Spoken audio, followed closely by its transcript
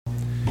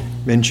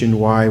mention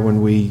why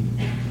when we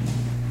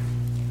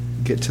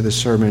get to the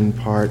sermon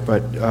part,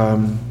 but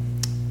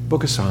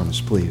Book of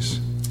Psalms, please,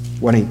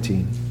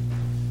 118.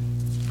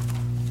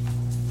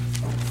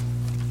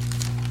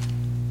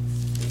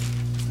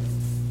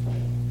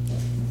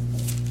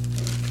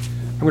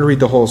 I'm going to read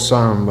the whole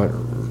psalm, but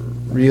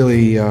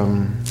really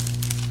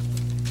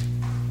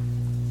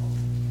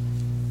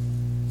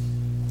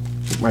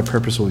my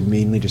purpose will be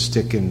mainly to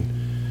stick in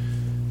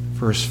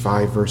first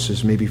 5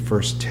 verses, maybe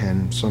first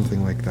 10,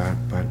 something like that.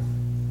 But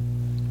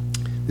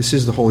this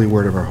is the holy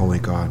word of our holy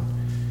God.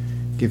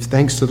 Give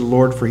thanks to the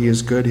Lord, for he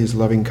is good. His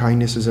loving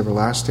kindness is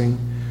everlasting.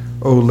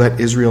 O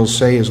let Israel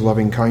say, his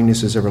loving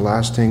kindness is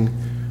everlasting.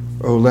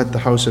 O let the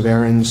house of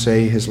Aaron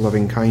say, his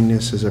loving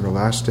kindness is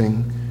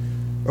everlasting.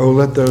 O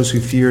let those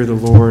who fear the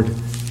Lord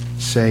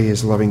say,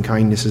 his loving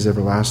kindness is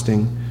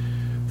everlasting.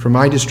 For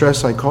my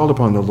distress I called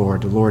upon the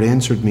Lord. The Lord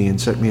answered me and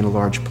set me in a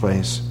large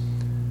place.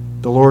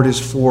 The Lord is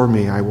for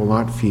me, I will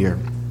not fear.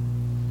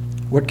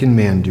 What can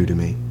man do to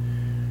me?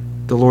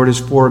 The Lord is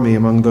for me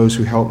among those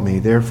who help me.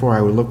 Therefore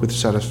I will look with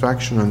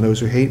satisfaction on those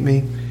who hate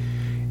me.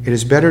 It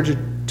is better to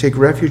take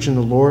refuge in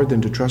the Lord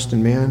than to trust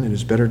in man. It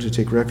is better to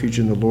take refuge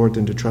in the Lord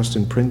than to trust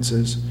in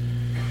princes.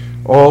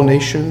 All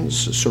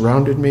nations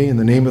surrounded me. In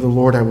the name of the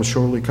Lord I will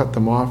surely cut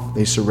them off.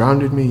 They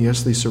surrounded me.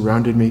 Yes, they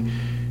surrounded me.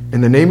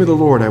 In the name of the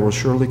Lord I will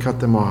surely cut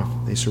them off.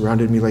 They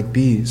surrounded me like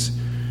bees.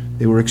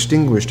 They were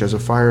extinguished as a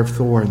fire of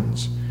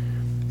thorns.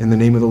 In the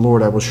name of the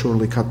Lord I will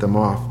surely cut them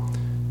off.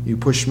 You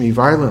pushed me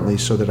violently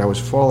so that I was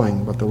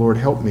falling, but the Lord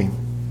helped me.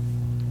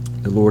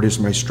 The Lord is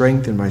my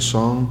strength and my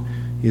song.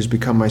 He has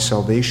become my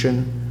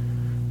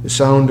salvation. The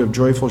sound of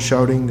joyful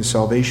shouting, the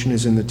salvation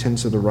is in the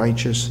tents of the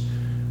righteous.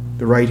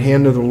 The right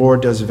hand of the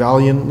Lord does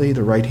valiantly.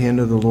 The right hand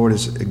of the Lord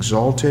is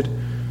exalted.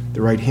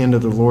 The right hand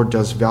of the Lord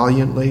does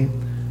valiantly.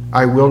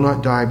 I will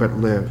not die but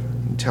live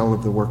and tell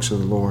of the works of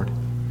the Lord.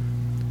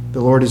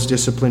 The Lord has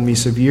disciplined me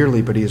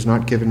severely, but he has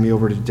not given me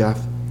over to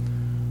death.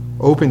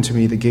 Open to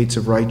me the gates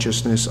of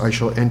righteousness. I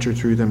shall enter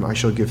through them. I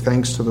shall give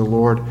thanks to the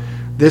Lord.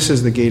 This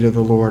is the gate of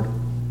the Lord.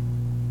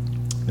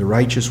 The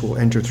righteous will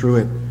enter through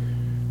it.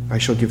 I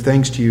shall give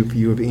thanks to you, for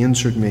you have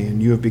answered me,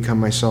 and you have become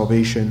my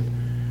salvation.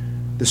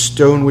 The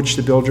stone which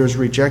the builders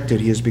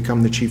rejected, he has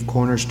become the chief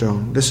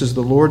cornerstone. This is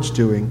the Lord's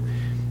doing.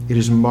 It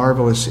is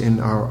marvelous in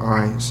our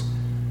eyes.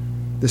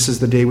 This is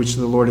the day which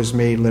the Lord has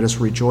made. Let us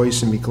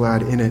rejoice and be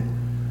glad in it.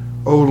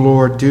 O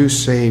Lord, do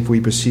save,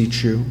 we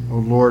beseech you. O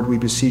Lord, we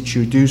beseech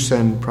you, do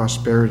send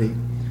prosperity.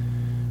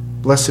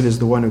 Blessed is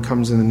the one who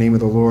comes in the name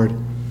of the Lord.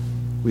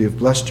 We have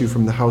blessed you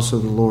from the house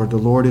of the Lord. The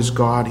Lord is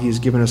God. He has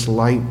given us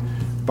light.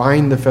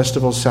 Bind the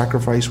festival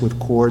sacrifice with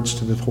cords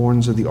to the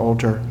horns of the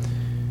altar.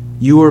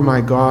 You are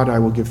my God, I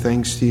will give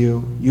thanks to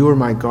you. You are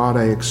my God,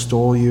 I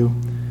extol you.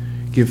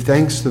 Give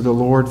thanks to the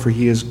Lord, for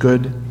he is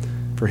good,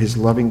 for his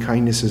loving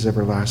kindness is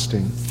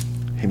everlasting.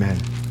 Amen.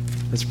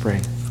 Let's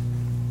pray.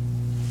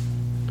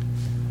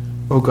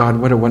 Oh God,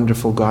 what a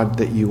wonderful God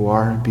that you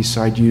are.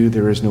 Beside you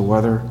there is no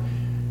other.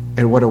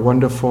 And what a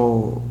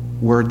wonderful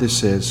word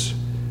this is.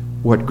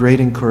 What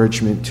great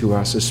encouragement to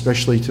us,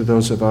 especially to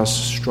those of us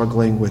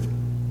struggling with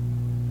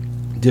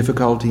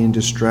difficulty and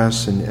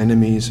distress and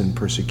enemies and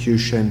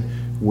persecution,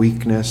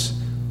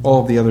 weakness,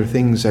 all of the other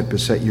things that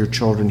beset your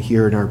children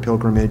here in our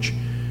pilgrimage.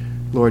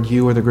 Lord,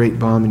 you are the great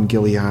balm in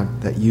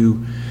Gilead, that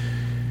you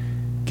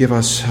give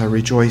us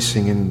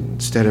rejoicing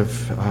instead of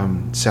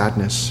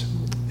sadness.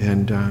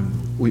 And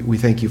we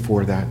thank you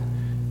for that.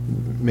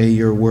 May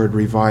your word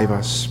revive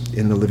us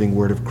in the living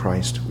word of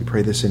Christ. We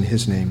pray this in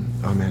his name.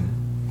 Amen.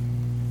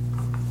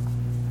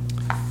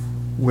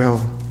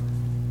 Well,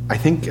 I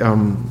think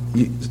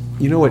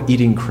you know what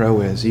eating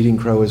crow is. Eating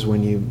crow is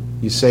when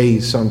you say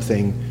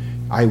something,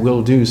 I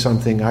will do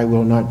something, I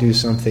will not do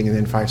something, and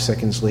then 5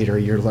 seconds later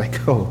you're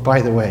like, oh,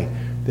 by the way,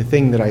 the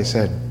thing that I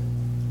said.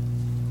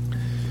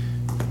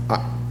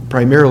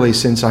 Primarily,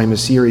 since I'm a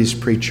series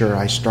preacher,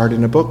 I start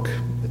in a book,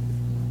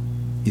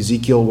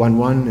 Ezekiel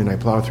 1:1, and I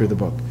plow through the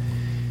book,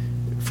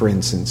 for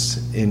instance.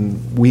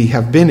 And we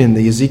have been in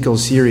the Ezekiel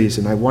series,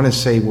 and I want to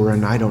say we're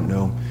in, I don't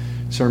know,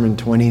 Sermon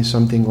 20,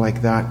 something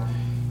like that,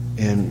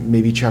 and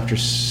maybe chapter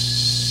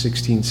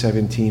 16,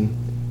 17.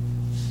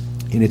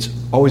 And it's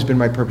always been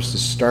my purpose to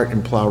start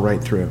and plow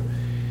right through.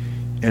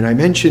 And I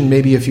mentioned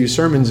maybe a few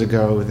sermons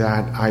ago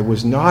that I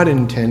was not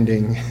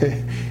intending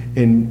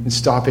in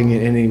stopping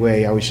in any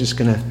way. I was just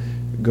going to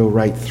go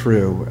right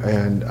through.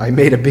 And I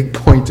made a big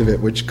point of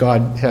it, which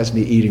God has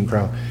me eating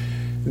crow,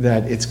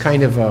 that it's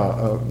kind of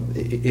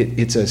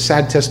it's a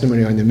sad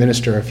testimony on the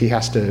minister if he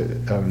has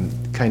to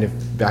kind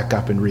of back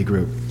up and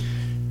regroup.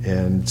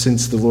 And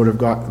since the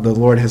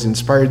Lord has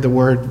inspired the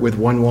word with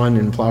 1:1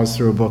 and plows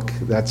through a book,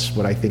 that's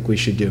what I think we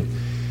should do.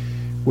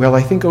 Well,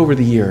 I think over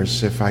the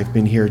years, if I've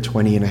been here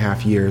 20 and a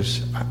half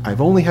years,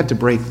 I've only had to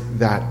break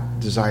that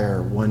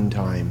desire one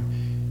time.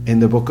 In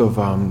the book of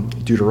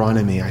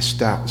Deuteronomy, I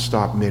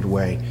stopped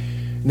midway.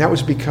 And that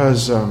was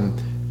because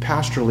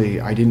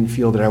pastorally, I didn't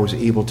feel that I was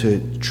able to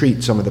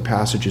treat some of the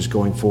passages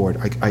going forward.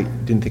 I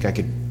didn't think I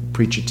could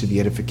preach it to the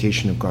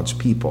edification of God's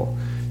people.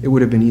 It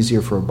would have been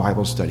easier for a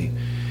Bible study.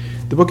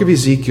 The book of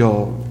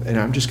Ezekiel, and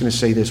I'm just going to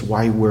say this,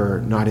 why we're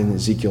not in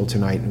Ezekiel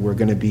tonight, and we're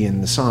going to be in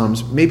the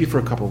Psalms, maybe for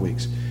a couple of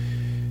weeks.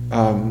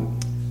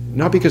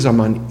 Not because I'm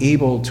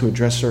unable to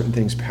address certain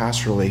things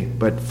pastorally,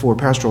 but for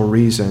pastoral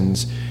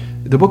reasons.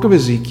 The book of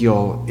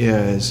Ezekiel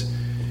is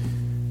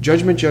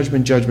judgment,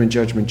 judgment, judgment,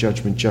 judgment,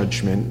 judgment,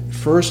 judgment.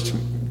 First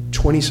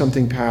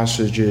 20-something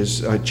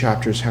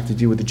chapters have to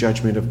do with the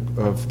judgment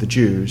of the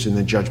Jews and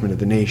the judgment of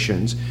the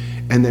nations.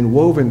 And then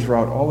woven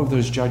throughout all of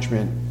those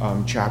judgment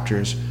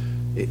chapters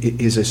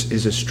is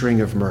a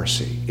string of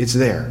mercy. It's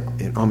there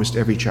in almost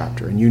every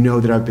chapter. And you know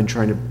that I've been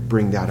trying to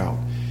bring that out.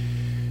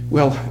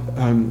 Well,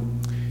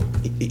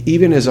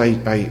 even as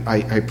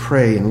I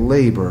pray and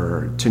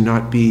labor to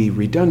not be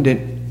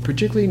redundant,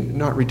 particularly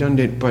not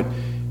redundant, but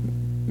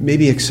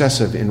maybe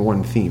excessive in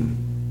one theme,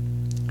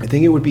 I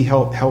think it would be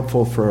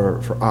helpful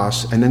for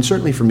us, and then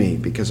certainly for me,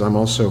 because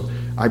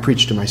I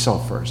preach to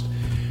myself first.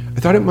 I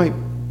thought it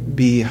might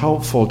be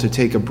helpful to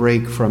take a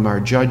break from our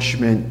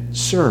judgment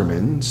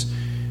sermons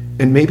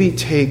and maybe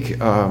take,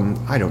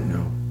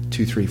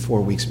 2, 3,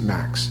 4 weeks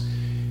max.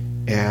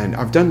 And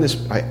I've done this,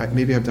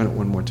 maybe I've done it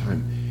one more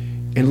time,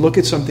 and look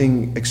at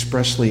something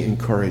expressly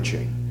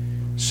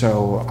encouraging.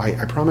 So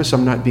I promise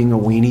I'm not being a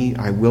weenie.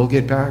 I will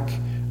get back.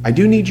 I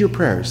do need your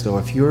prayers, though.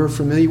 If you're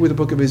familiar with the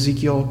book of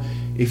Ezekiel,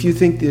 if you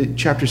think that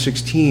chapter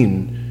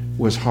 16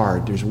 was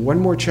hard, there's one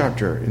more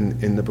chapter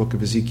in the book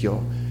of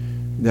Ezekiel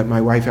that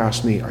my wife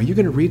asked me, are you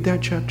going to read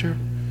that chapter?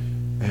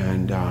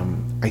 And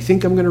I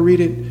think I'm going to read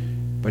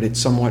it, but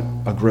it's somewhat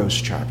a gross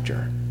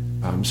chapter.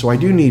 So I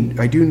do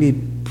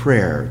need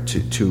prayer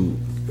to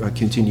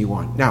continue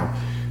on. Now,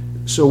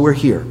 so we're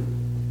here.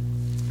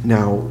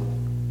 Now,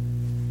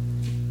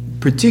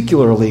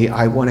 particularly,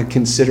 I want to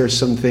consider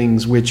some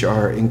things which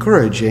are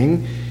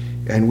encouraging,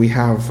 and we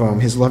have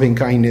his loving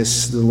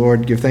kindness, the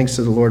Lord, give thanks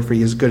to the Lord for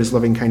he is good, his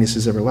loving kindness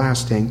is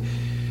everlasting.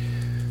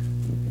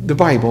 The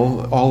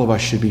Bible, all of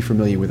us should be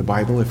familiar with the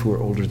Bible if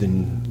we're older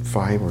than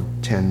 5 or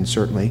 10,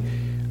 certainly.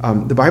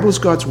 The Bible is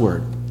God's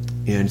Word,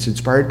 and it's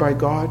inspired by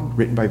God,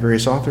 written by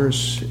various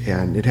authors,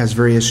 and it has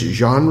various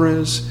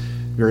genres,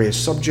 various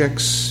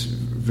subjects,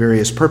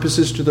 various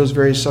purposes to those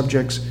various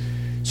subjects.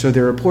 So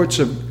there are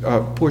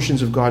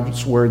portions of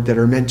God's Word that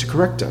are meant to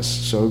correct us,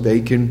 so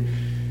they can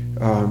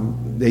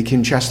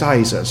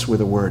chastise us with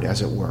a word,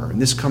 as it were.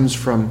 And this comes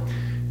from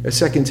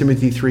 2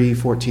 Timothy 3,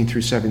 14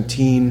 through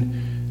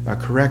 17,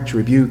 correct,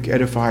 rebuke,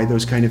 edify,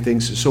 those kind of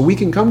things. So we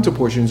can come to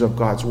portions of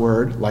God's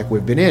Word, like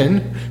we've been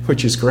in,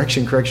 which is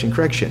correction, correction,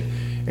 correction.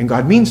 And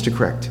God means to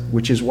correct,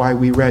 which is why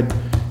we read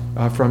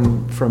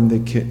from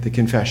the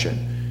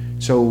confession.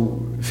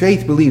 So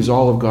faith believes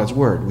all of God's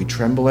Word. We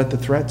tremble at the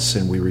threats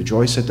and we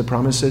rejoice at the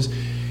promises.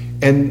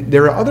 And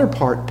there are other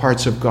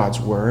parts of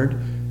God's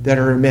Word that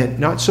are meant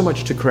not so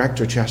much to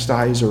correct or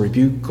chastise or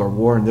rebuke or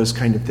warn, those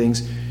kind of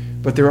things,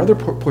 but there are other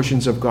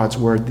portions of God's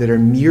Word that are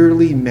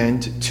merely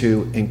meant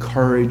to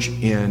encourage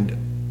and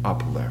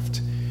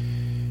uplift.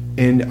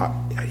 And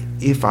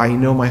if I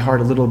know my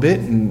heart a little bit,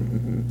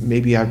 and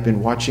maybe I've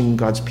been watching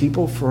God's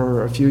people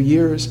for a few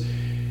years,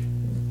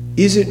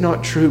 is it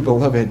not true,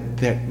 beloved,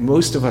 that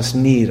most of us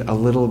need a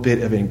little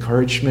bit of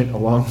encouragement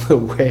along the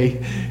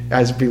way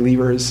as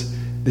believers?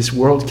 This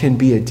world can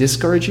be a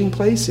discouraging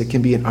place. It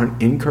can be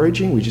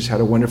encouraging. We just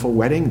had a wonderful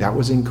wedding. That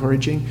was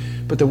encouraging.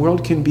 But the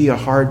world can be a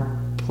hard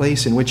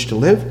place in which to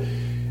live,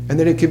 and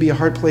then it can be a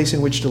hard place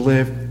in which to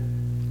live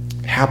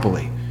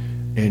happily.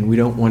 And we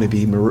don't want to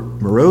be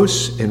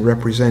morose and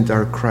represent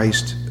our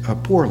Christ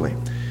poorly.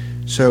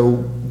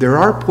 So there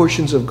are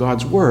portions of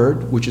God's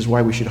Word, which is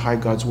why we should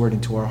hide God's Word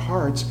into our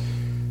hearts,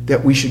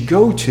 that we should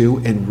go to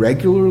and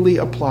regularly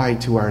apply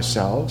to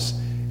ourselves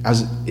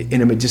as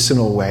in a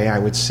medicinal way, I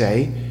would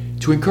say,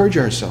 to encourage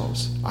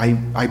ourselves.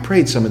 I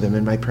prayed some of them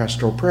in my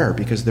pastoral prayer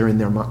because they're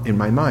in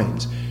my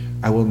minds.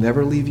 I will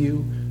never leave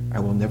you. I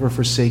will never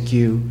forsake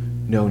you.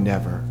 No,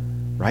 never.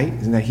 Right?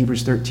 Isn't that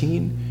Hebrews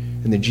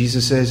 13? And then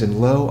Jesus says, and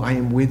lo, I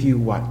am with you,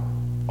 what?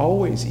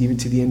 Always, even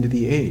to the end of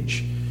the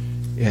age.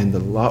 And the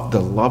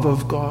love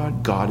of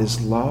God, God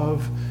is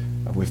love.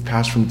 We've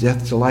passed from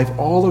death to life,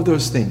 all of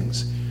those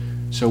things.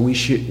 So we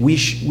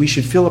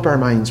should fill up our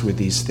minds with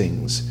these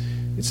things.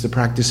 It's the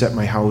practice at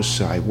my house.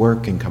 I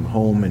work and come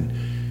home,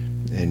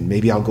 and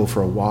maybe I'll go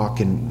for a walk,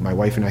 and my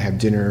wife and I have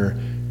dinner,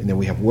 and then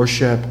we have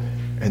worship,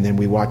 and then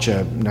we watch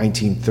a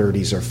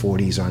 1930s or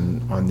 40s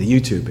on the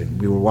YouTube. And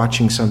we were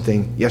watching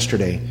something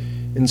yesterday,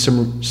 and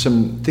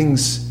some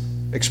things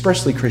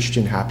expressly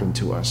Christian happened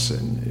to us,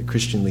 and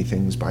Christianly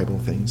things, Bible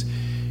things.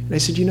 And I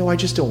said, I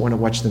just don't want to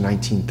watch the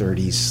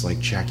 1930s like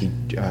Jackie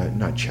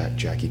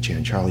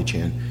Chan, Charlie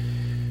Chan.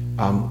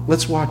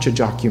 Let's watch a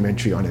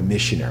documentary on a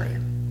missionary.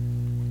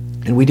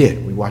 And we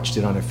did. We watched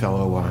it on a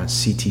fellow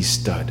C.T.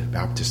 Studd,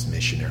 Baptist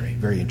missionary.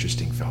 Very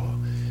interesting fellow.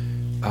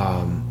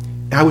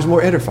 I was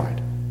more edified.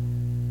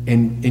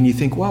 And you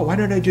think, wow, why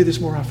don't I do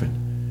this more often?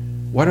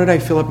 Why don't I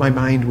fill up my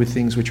mind with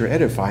things which are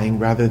edifying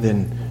rather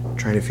than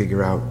trying to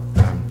figure out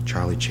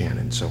Charlie Chan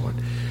and so on?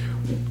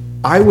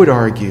 I would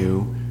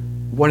argue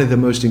one of the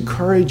most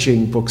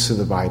encouraging books of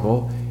the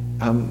Bible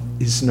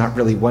is not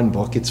really one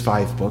book, it's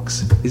 5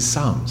 books, is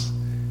Psalms.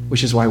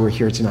 which is why we're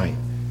here tonight.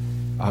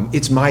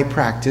 It's my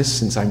practice,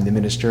 since I'm the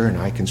minister and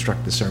I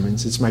construct the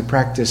sermons, it's my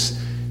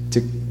practice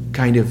to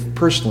kind of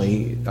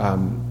personally,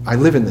 I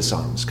live in the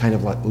Psalms, kind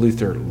of like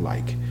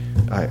Luther-like.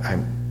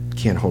 I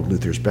can't hold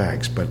Luther's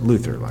bags, but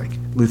Luther-like.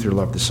 Luther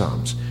loved the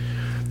Psalms.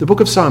 The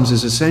book of Psalms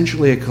is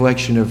essentially a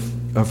collection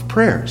of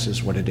prayers,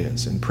 is what it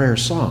is, and prayer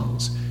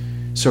songs.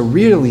 So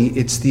really,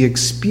 it's the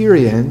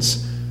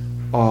experience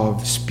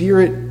of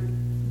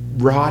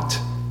Spirit-wrought,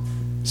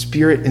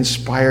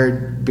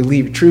 Spirit-inspired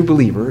true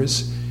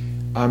believers,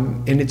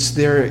 and it's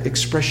their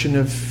expression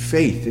of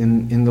faith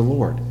in the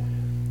Lord.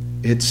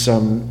 It's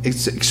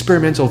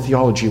experimental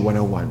theology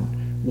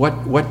 101.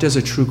 What does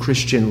a true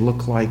Christian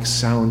look like,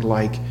 sound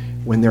like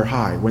when they're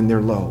high, when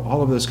they're low?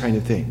 All of those kind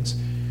of things.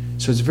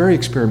 So it's very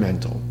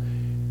experimental,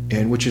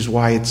 and which is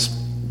why it's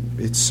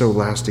so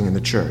lasting in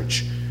the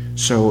church.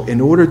 So in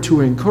order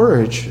to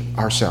encourage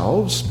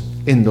ourselves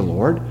in the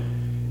Lord,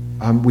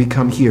 we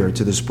come here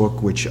to this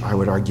book, which I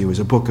would argue is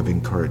a book of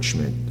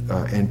encouragement,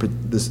 and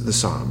the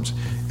Psalms.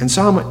 And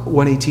Psalm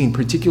 118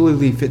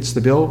 particularly fits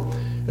the bill,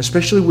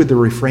 especially with the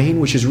refrain,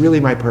 which is really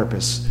my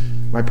purpose.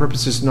 My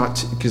purpose is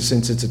not, because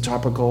since it's a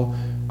topical,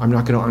 I'm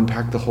not going to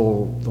unpack the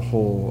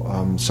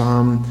whole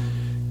psalm.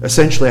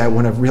 Essentially, I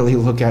want to really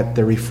look at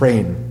the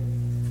refrain.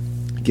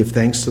 Give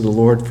thanks to the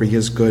Lord, for he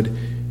is good,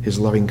 his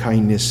loving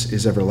kindness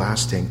is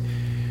everlasting.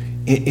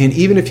 And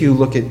even if you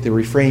look at the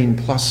refrain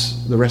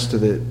plus the rest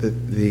of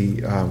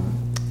the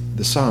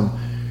psalm,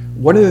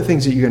 one of the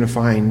things that you're going to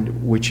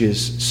find, which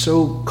is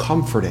so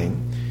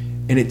comforting,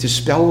 and it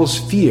dispels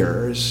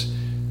fears,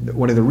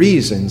 one of the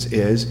reasons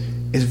is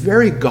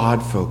very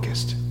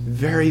God-focused,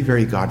 very,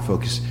 very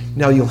God-focused.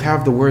 Now, you'll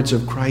have the words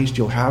of Christ.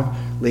 You'll have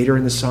later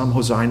in the psalm,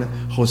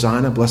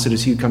 Hosanna, blessed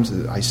is he who comes.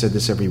 I said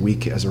this every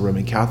week as a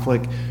Roman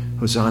Catholic.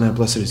 Hosanna,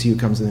 blessed is he who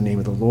comes in the name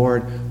of the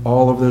Lord.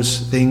 All of those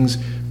things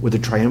with the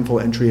triumphal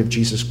entry of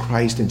Jesus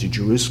Christ into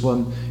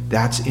Jerusalem,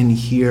 that's in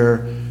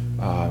here.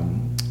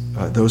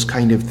 Those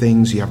kind of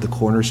things. You have the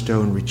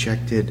cornerstone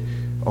rejected.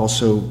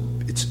 Also,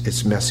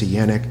 it's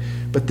messianic.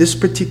 But this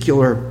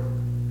particular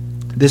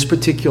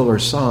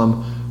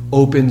psalm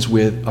opens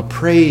with a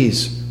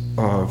praise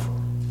of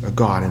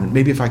God. And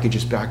maybe if I could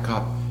just back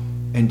up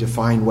and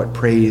define what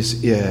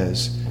praise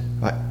is,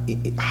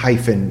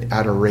 hyphen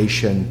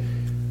adoration.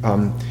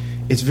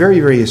 It's very,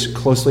 very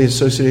closely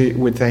associated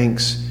with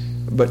thanks,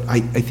 but I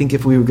think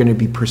if we were going to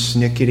be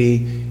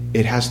persnickety,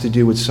 it has to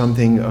do with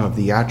something of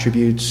the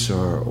attributes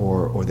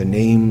or the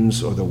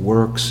names or the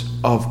works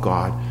of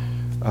God.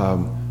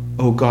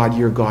 Oh God,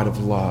 you're God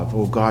of love.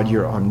 Oh God,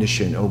 you're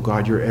omniscient. Oh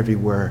God, you're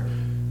everywhere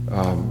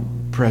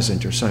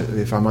present. Or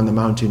if I'm on the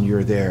mountain,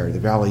 you're there. The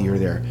valley, you're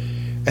there.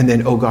 And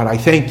then, oh God, I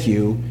thank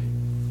you,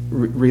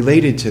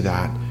 related to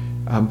that.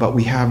 But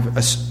we have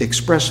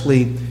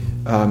expressly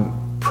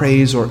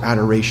praise or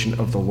adoration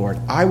of the Lord.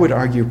 I would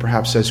argue,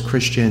 perhaps as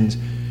Christians,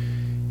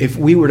 if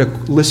we were to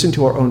listen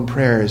to our own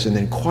prayers and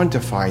then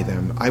quantify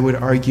them, I would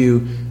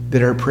argue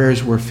that our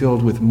prayers were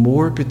filled with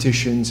more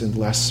petitions and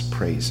less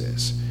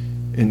praises.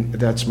 And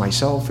that's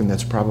myself, and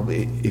that's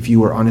probably, if you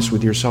were honest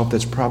with yourself,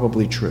 that's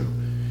probably true.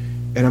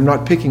 And I'm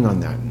not picking on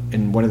that.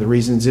 And one of the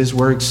reasons is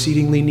we're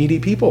exceedingly needy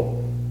people.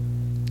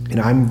 And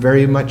I'm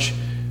very much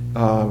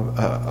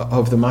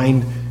of the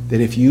mind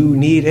that if you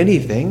need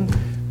anything,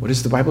 what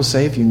does the Bible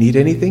say? If you need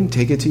anything,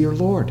 take it to your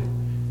Lord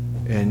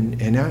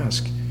and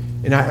ask.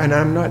 And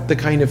I'm not the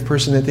kind of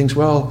person that thinks,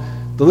 well,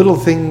 the little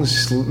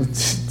things,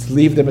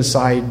 leave them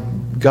aside.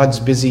 God's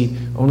busy.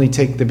 Only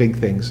take the big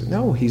things.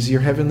 No, he's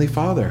your heavenly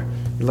Father.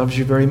 He loves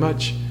you very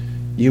much.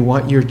 You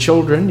want your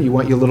children, you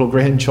want your little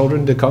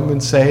grandchildren to come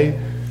and say,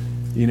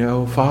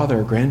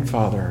 Father,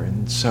 grandfather.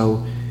 And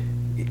so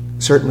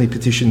certainly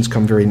petitions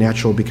come very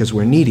natural because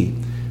we're needy.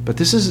 But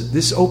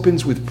this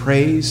opens with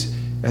praise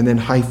and then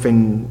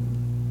hyphen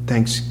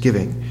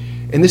thanksgiving.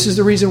 And this is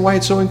the reason why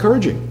it's so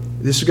encouraging.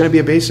 This is going to be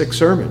a basic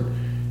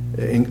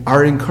sermon.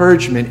 Our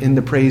encouragement in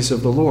the praise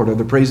of the Lord, or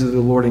the praise of the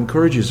Lord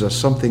encourages us,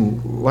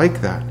 something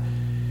like that.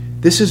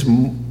 This is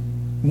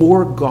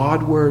more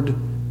Godward,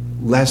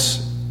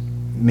 less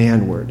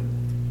manward.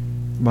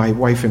 My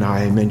wife and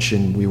I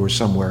mentioned we were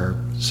somewhere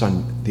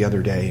the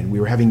other day, and we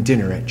were having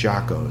dinner at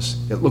Jacko's.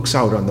 It looks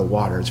out on the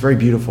water. It's very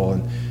beautiful,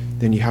 and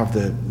then you have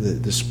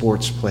the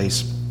sports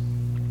place.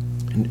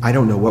 And I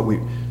don't know what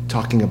we're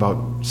talking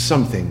about,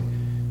 something.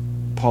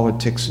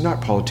 Politics,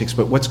 not politics,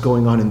 but what's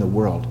going on in the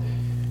world.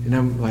 And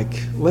I'm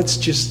like, let's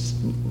just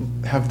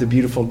have the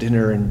beautiful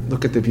dinner and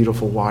look at the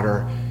beautiful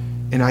water.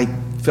 And I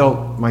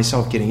felt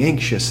myself getting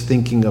anxious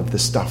thinking of the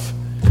stuff.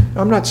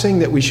 I'm not saying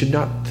that we should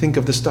not think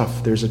of the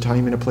stuff. There's a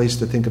time and a place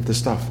to think of the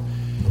stuff.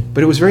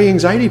 But it was very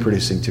anxiety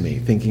producing to me,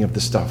 thinking of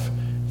the stuff.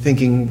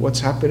 Thinking what's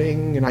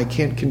happening and I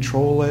can't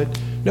control it.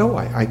 No,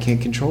 I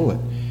can't control it.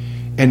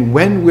 And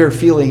when we're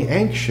feeling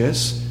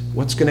anxious,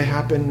 what's going to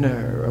happen?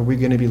 Are we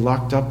going to be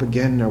locked up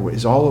again? Or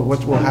is all of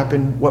what will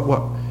happen?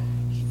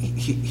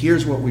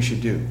 Here's what we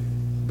should do,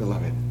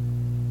 beloved.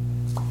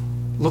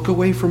 Look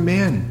away from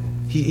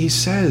man. He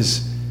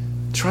says,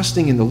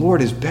 trusting in the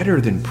Lord is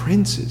better than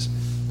princes.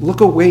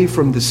 Look away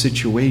from the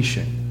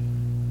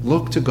situation.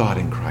 Look to God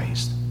in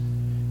Christ.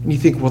 And you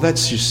think, well, that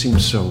just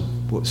seems so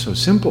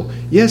simple.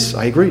 Yes,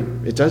 I agree.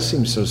 It does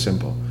seem so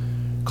simple.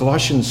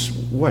 Colossians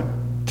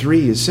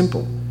 3 is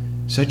simple.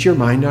 Set your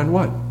mind on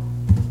what?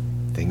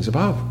 Things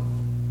above.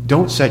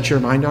 Don't set your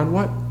mind on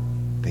what?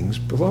 Things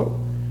below.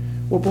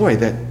 Well, boy,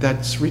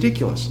 that's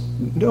ridiculous.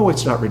 No,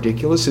 it's not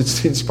ridiculous.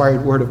 It's the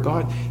inspired word of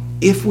God.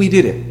 If we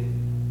did it,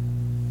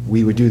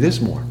 we would do this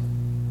more.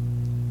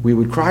 We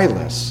would cry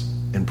less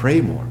and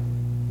pray more.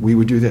 We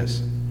would do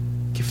this.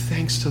 Give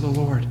thanks to the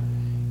Lord.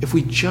 If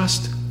we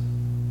just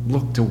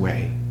looked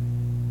away,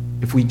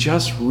 if we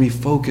just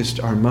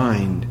refocused our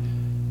mind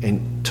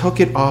and took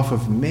it off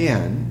of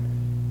man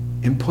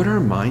and put our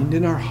mind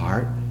and our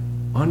heart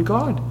on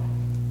God.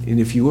 And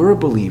if you are a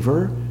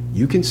believer,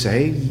 you can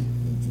say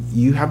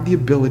you have the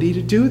ability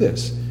to do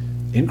this.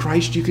 In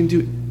Christ you can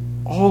do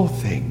all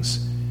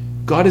things.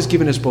 God has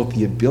given us both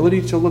the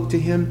ability to look to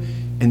him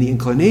and the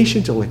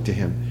inclination to look to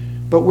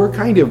him. But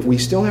we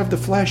still have the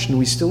flesh, and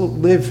we still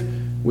live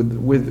with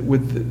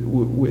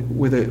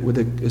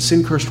a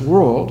sin-cursed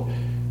world.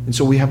 And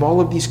so we have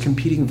all of these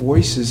competing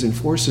voices and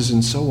forces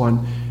and so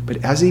on.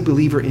 But as a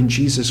believer in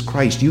Jesus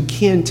Christ, you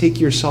can take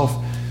yourself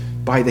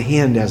by the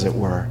hand, as it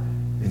were,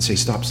 and say,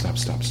 stop.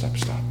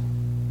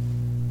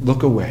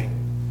 Look away.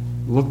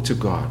 Look to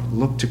God.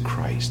 Look to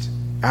Christ.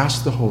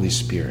 Ask the Holy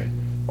Spirit.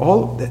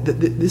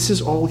 This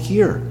is all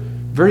here.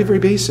 Very, very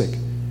basic.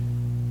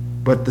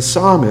 But the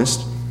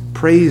psalmist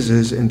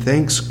praises and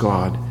thanks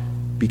God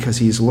because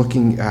he's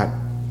looking at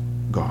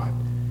God.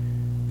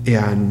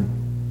 And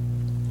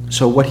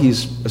so what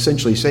he's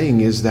essentially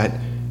saying is that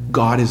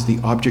God is the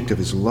object of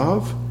his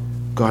love.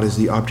 God is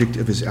the object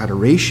of his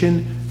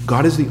adoration.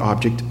 God is the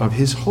object of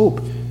his hope.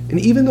 And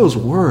even those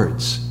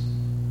words,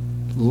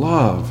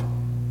 love,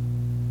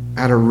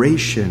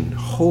 adoration,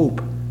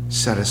 hope,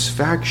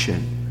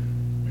 satisfaction,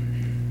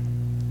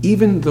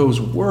 even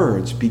those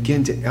words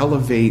begin to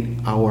elevate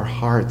our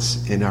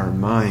hearts and our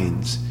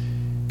minds.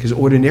 Because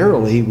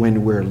ordinarily,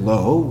 when we're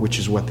low, which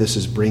is what this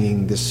is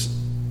bringing this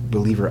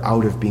believer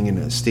out of being in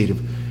a state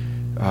of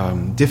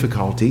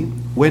difficulty,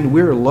 when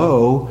we're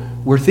low,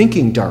 we're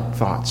thinking dark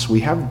thoughts.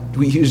 We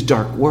use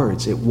dark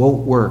words. It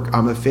won't work.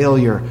 I'm a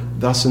failure.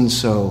 Thus and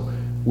so.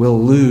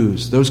 We'll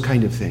lose. Those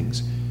kind of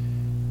things.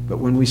 But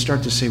when we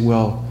start to say,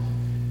 well,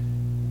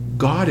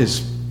 God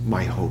is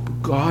my hope.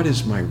 God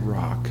is my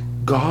rock.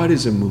 God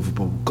is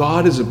immovable.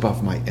 God is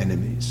above my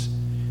enemies.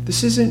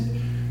 This isn't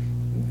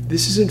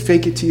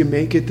fake it till you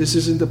make it. This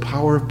isn't the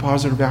power of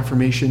positive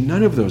affirmation.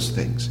 None of those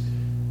things.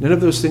 None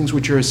of those things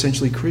which are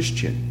essentially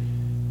Christian.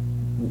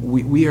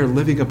 We are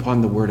living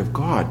upon the Word of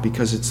God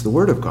because it's the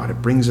Word of God.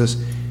 It brings us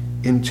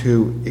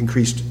into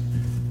increased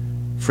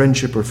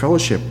friendship or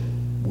fellowship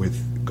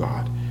with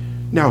God.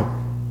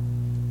 Now,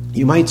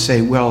 you might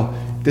say, well,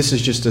 this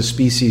is just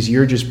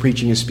you're just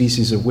preaching a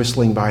species of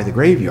whistling by the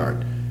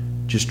graveyard,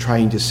 just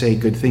trying to say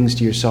good things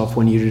to yourself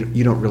when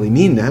you don't really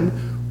mean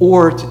them,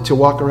 or to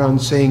walk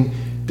around saying,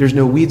 there's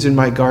no weeds in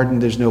my garden,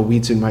 there's no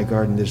weeds in my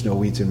garden, there's no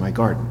weeds in my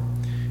garden.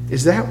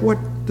 Is that what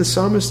the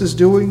psalmist is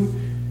doing?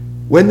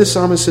 When the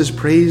psalmist says,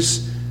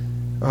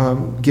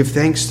 give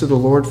thanks to the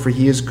Lord, for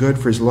he is good,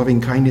 for his loving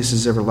kindness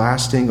is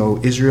everlasting.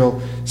 O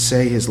Israel,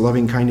 say his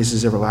loving kindness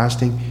is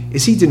everlasting.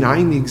 Is he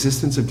denying the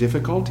existence of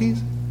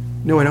difficulties?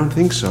 No, I don't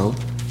think so.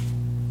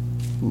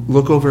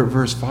 Look over at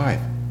verse 5.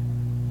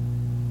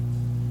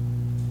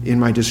 In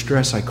my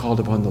distress I called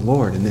upon the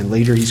Lord. And then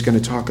later he's going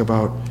to talk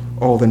about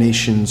all the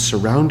nations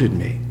surrounded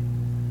me.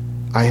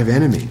 I have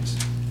enemies.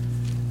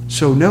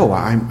 So no,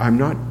 I'm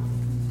not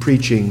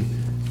preaching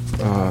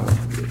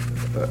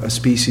a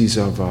species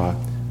of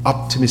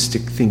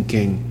optimistic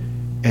thinking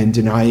and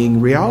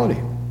denying reality.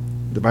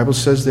 The Bible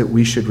says that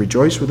we should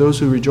rejoice with those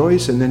who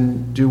rejoice, and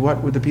then do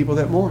what with the people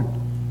that mourn?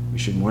 We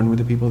should mourn with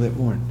the people that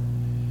mourn.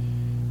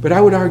 But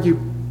I would argue,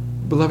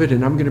 beloved,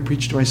 and I'm going to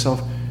preach to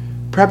myself,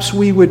 perhaps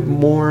we would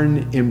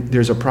mourn.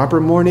 There's a proper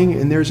mourning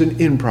and there's an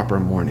improper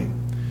mourning.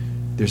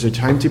 There's a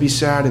time to be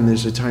sad and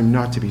there's a time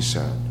not to be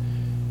sad.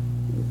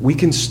 We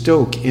can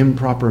stoke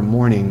improper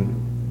mourning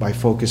by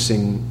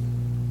focusing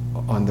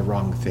on the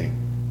wrong thing.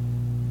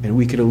 And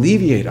we could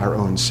alleviate our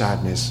own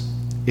sadness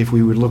if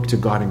we would look to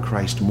God in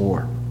Christ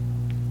more.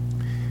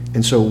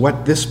 And so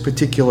what this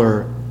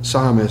particular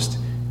psalmist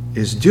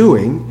is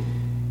doing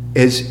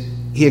is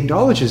he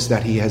acknowledges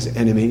that he has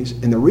enemies,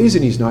 and the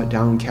reason he's not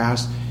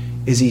downcast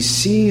is he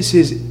sees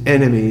his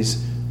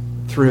enemies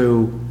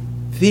through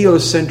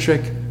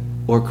theocentric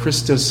or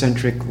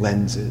Christocentric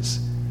lenses.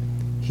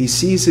 He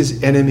sees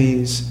his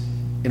enemies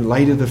in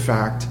light of the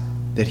fact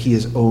that he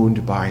is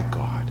owned by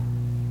God.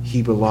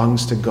 He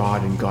belongs to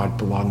God and God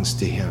belongs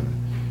to him.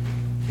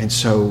 And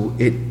so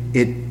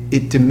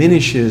it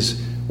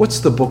diminishes.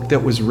 What's the book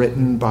that was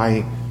written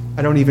by,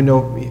 I don't even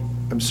know,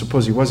 I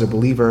suppose he was a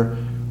believer,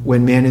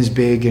 When Man is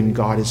Big and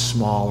God is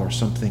Small, or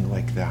something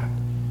like that.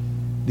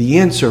 The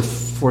answer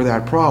for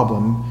that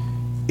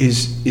problem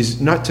is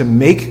not to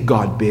make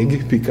God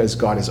big, because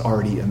God is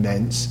already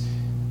immense.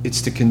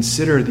 It's to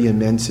consider the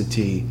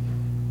immensity,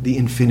 the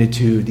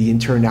infinitude, the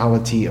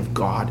internality of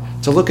God,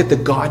 to look at the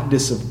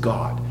godness of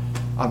God.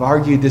 I've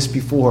argued this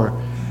before.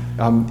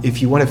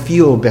 If you want to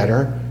feel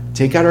better,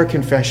 take out our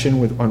confession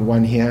on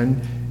one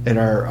hand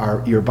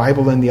and your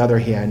Bible in the other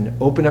hand.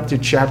 Open up to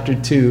chapter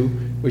 2,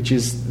 which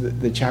is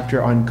the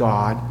chapter on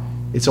God.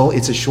 It's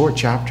a short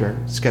chapter.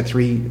 It's got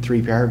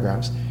three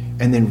paragraphs.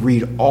 And then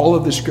read all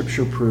of the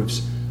scripture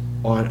proofs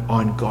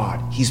on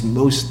God. He's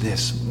most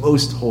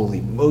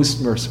holy,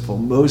 most merciful,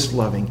 most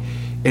loving.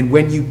 And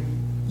when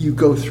you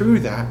go through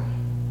that,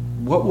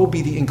 what will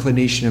be the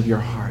inclination of your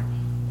heart?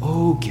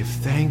 Oh, give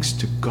thanks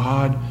to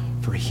God,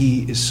 for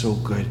he is so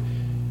good.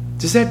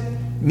 Does that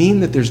mean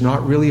that there's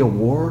not really a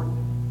war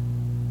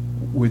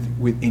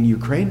in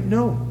Ukraine?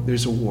 No,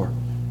 there's a war.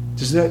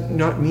 Does that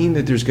not mean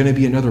that there's going to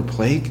be another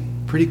plague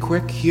pretty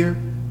quick here?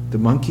 The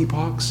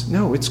monkeypox?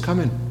 No, it's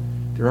coming.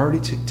 They're already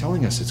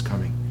telling us it's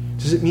coming.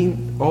 Does it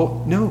mean,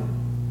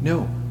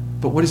 no.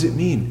 But what does it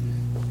mean?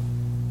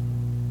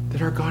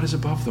 That our God is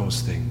above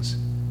those things.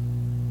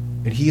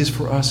 And he is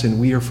for us and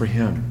we are for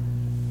him.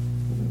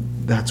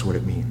 That's what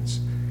it means.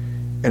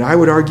 And I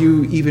would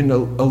argue even a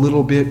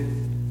little bit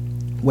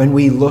when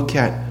we look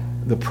at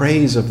the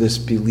praise of this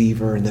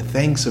believer and the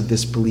thanks of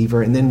this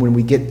believer, and then when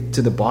we get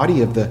to the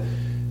body of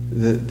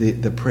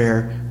the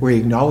prayer where he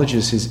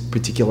acknowledges his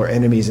particular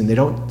enemies, and they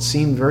don't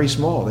seem very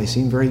small, they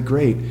seem very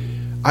great.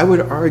 I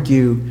would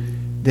argue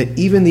that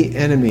even the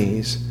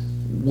enemies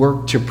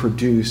work to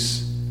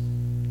produce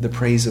the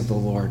praise of the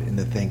Lord and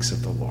the thanks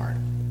of the Lord.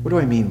 What do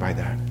I mean by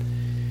that?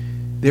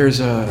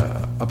 There's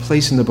a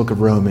place in the book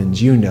of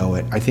Romans, you know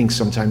it. I think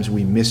sometimes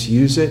we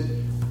misuse it.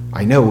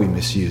 I know we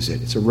misuse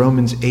it. It's a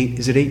Romans 8,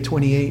 is it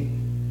 8:28?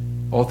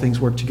 All things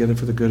work together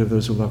for the good of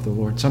those who love the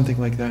Lord. Something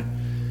like that.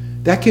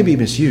 That can be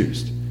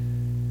misused.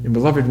 And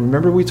beloved,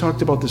 remember we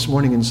talked about this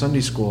morning in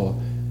Sunday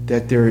school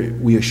that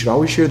we should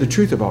always share the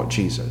truth about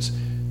Jesus.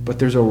 But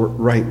there's a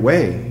right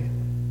way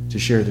to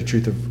share the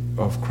truth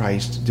of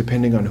Christ,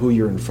 depending on who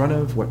you're in front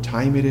of, what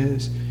time it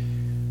is.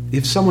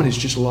 If someone has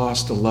just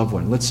lost a loved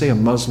one, let's say a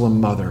Muslim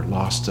mother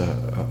lost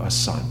a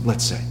son,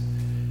 let's say.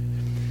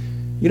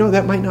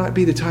 That might not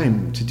be the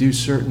time to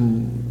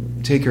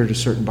take her to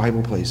certain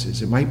Bible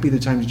places. It might be the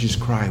time to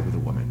just cry with a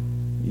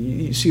woman.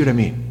 You see what I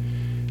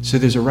mean? So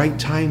there's a right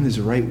time, there's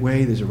a right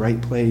way, there's a right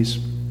place.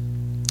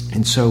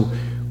 And so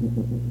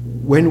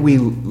when we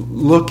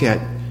look at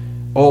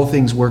all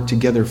things work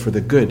together for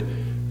the good,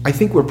 I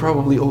think we're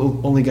probably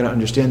only going to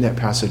understand that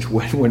passage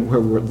when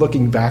we're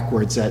looking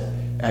backwards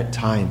at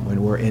time,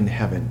 when we're in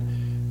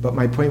heaven. But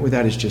my point with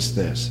that is just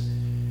this.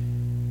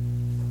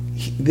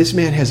 This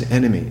man has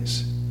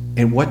enemies.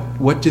 And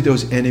what do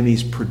those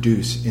enemies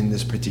produce in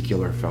this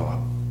particular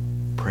fellow?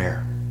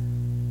 Prayer.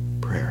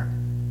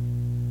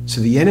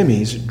 So the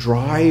enemies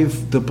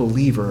drive the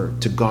believer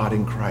to God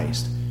in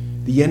Christ.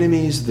 The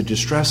enemies, the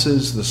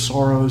distresses, the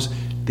sorrows,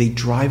 they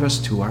drive us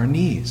to our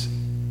knees.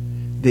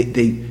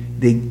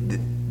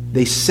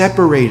 They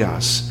separate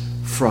us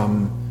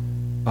from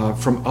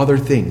other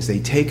things. They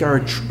take our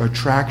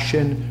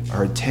attraction,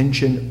 our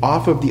attention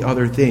off of the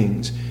other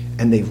things,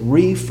 and they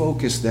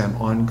refocus them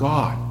on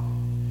God.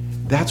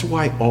 That's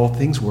why all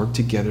things work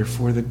together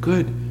for the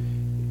good.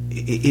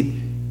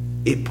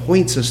 It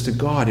points us to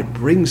God. It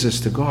brings us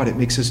to God. It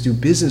makes us do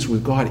business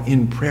with God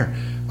in prayer.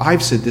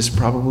 I've said this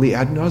probably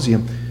ad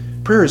nauseum.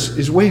 Prayer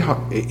is way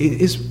hard.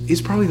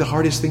 Is probably the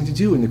hardest thing to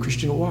do in the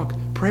Christian walk.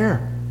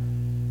 Prayer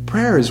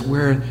is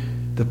where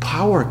the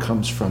power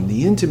comes from,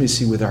 the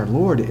intimacy with our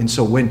Lord. And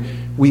so when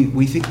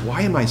we think,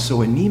 why am I so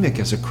anemic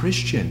as a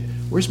Christian?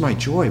 Where's my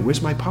joy?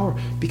 Where's my power?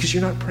 Because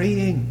you're not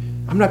praying.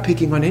 I'm not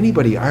picking on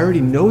anybody. I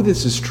already know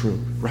this is true,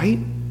 right?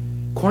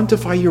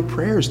 Quantify your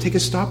prayers. Take a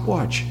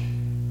stopwatch.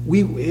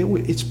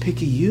 It's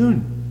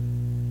picayune.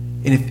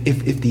 And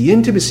if the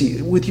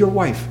intimacy with your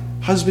wife,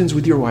 husbands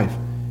with your wife,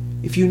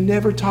 if you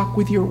never talk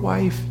with your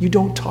wife, you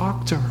don't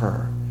talk to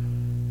her,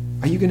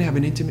 are you going to have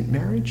an intimate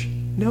marriage?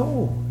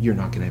 No, you're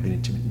not going to have an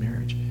intimate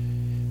marriage.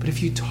 But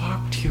if you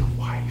talk to your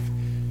wife,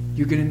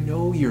 you're going to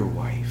know your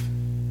wife.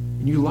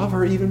 And you love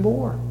her even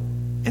more.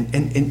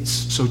 And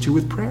so too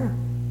with prayer.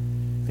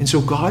 And so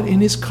God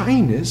in his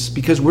kindness,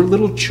 because we're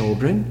little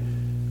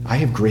children, I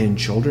have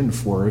grandchildren,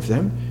 4 of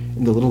them,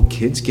 and the little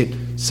kids get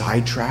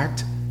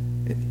sidetracked.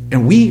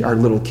 And we are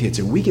little kids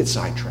and we get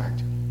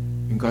sidetracked.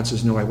 And God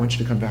says, no, I want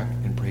you to come back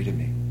and pray to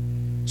me.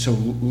 So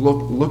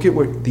look at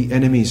what the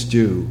enemies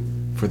do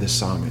for the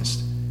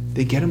psalmist.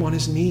 They get him on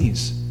his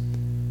knees.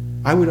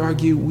 I would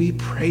argue we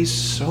pray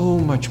so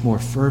much more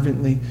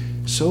fervently,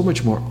 so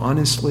much more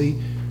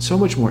honestly, so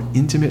much more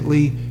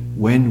intimately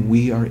when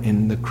we are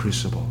in the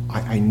crucible.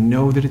 I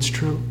know that it's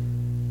true.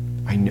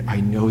 I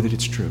know that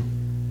it's true.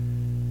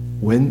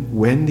 When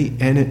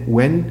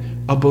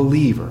a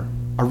believer,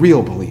 a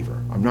real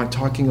believer, I'm not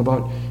talking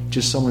about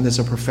just someone that's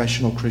a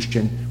professional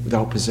Christian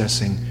without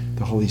possessing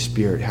the Holy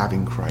Spirit,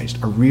 having Christ,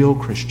 a real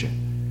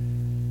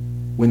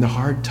Christian. When the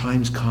hard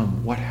times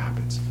come, what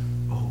happens?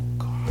 Oh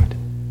God.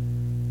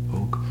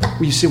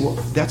 Well, you say, well,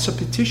 that's a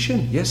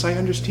petition. Yes, I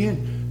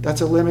understand.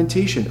 That's a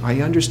lamentation.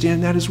 I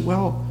understand that as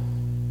well.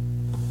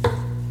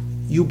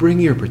 You bring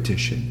your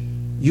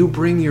petition. You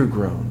bring your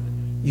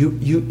groan.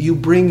 You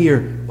bring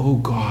your, oh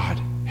God,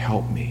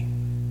 help me.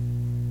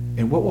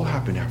 And what will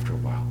happen after a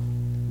while?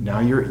 Now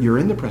you're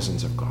in the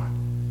presence of God.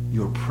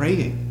 You're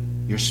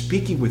praying. You're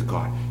speaking with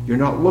God. You're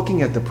not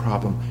looking at the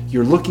problem.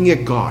 You're looking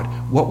at God.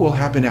 What will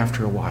happen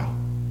after a while?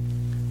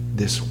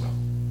 This will.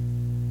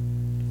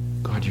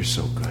 God, you're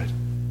so good.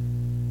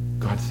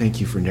 God, thank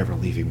you for never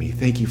leaving me.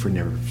 Thank you for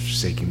never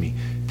forsaking me.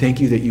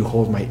 Thank you that you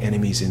hold my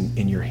enemies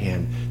in your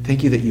hand.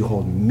 Thank you that you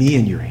hold me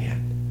in your hand.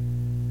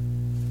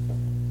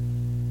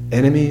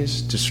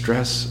 Enemies,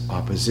 distress,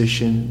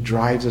 opposition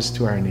drives us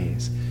to our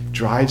knees,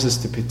 drives us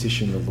to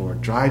petition the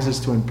Lord, drives us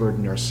to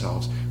unburden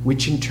ourselves,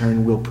 which in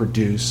turn will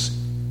produce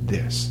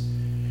this.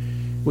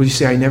 Well, you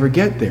say, I never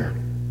get there.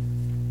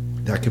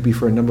 That could be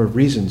for a number of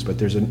reasons, but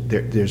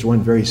there's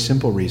one very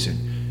simple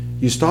reason.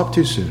 You stop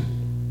too soon.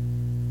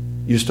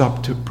 You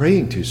stop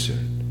praying too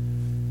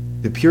soon.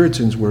 The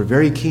Puritans were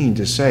very keen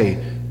to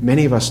say,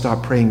 many of us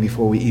stop praying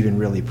before we even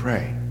really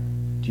pray.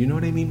 Do you know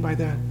what I mean by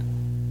that?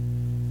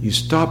 You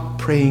stop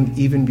praying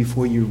even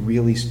before you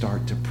really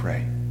start to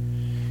pray.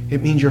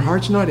 It means your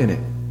heart's not in it.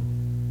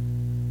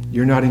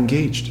 You're not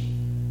engaged.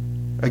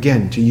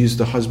 Again, to use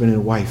the husband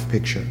and wife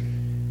picture.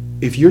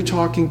 If you're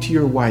talking to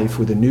your wife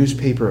with a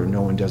newspaper,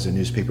 no one does a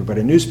newspaper, but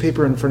a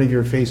newspaper in front of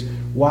your face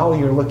while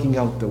you're looking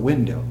out the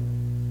window,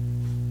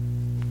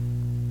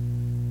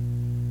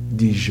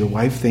 does your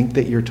wife think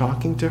that you're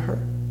talking to her?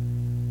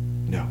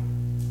 No.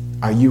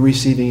 Are you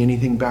receiving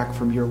anything back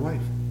from your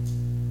wife?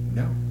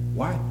 No.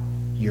 Why?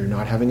 You're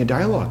not having a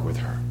dialogue with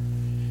her.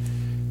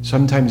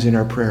 Sometimes in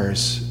our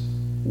prayers,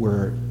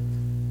 we're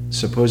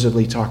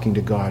supposedly talking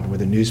to God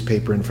with a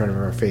newspaper in front of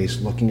our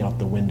face, looking out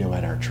the window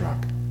at our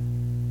truck.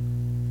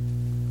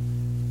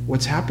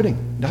 What's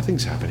happening?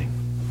 Nothing's happening.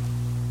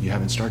 You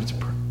haven't started to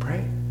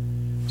pray.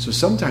 So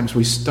sometimes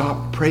we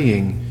stop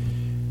praying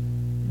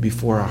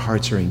before our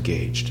hearts are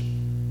engaged.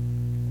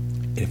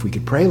 And if we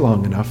could pray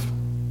long enough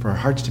for our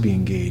hearts to be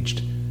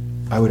engaged,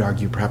 I would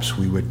argue perhaps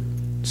we would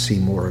see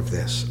more of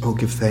this. Oh,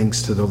 give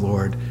thanks to the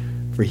Lord,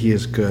 for he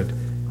is good.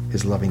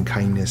 His loving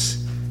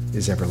kindness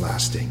is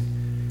everlasting.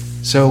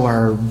 So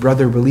our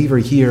brother believer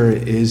here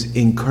is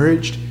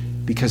encouraged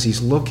because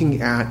he's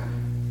looking at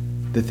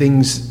the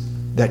things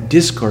that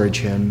discourage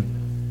him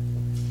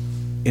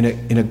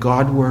in a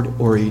Godward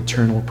or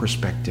eternal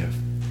perspective.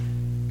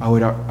 I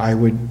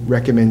would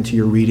recommend to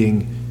your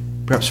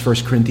reading perhaps 1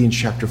 Corinthians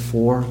chapter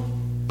 4,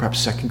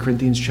 perhaps 2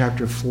 Corinthians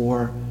chapter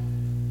 4.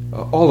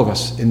 All of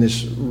us in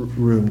this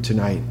room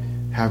tonight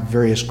have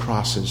various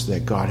crosses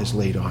that God has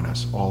laid on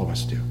us. All of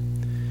us do.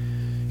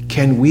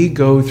 Can we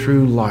go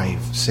through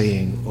life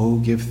saying, oh,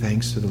 give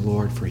thanks to the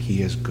Lord, for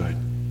he is good,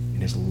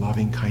 and his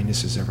loving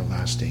kindness is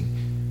everlasting,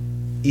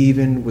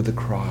 even with the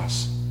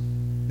cross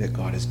that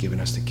God has given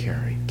us to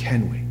carry?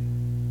 Can we?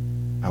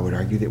 I would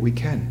argue that we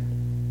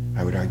can.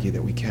 I would argue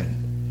that we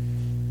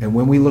can. And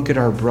when we look at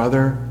our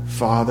brother,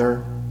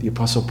 father, the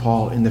Apostle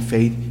Paul in the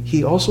faith,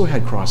 he also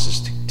had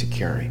crosses to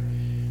carry.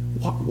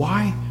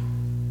 Why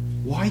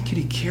could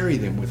he carry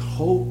them with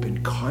hope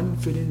and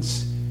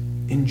confidence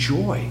and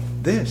joy?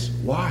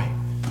 Why?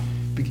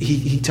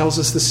 He tells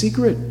us the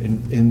secret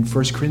in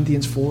 1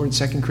 Corinthians 4 and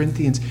 2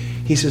 Corinthians.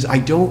 He says, I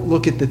don't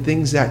look at the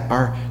things that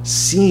are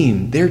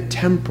seen. They're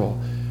temporal.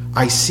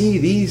 I see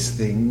these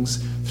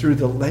things through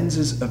the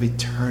lenses of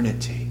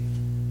eternity.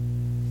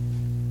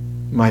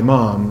 My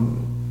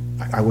mom,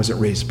 I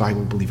wasn't raised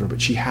Bible believer, but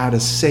she had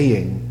a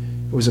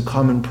saying. It was a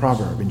common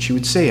proverb, and she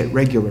would say it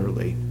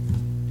regularly.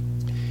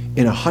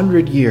 In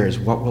 100 years,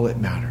 what will it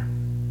matter?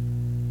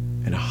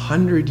 In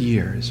 100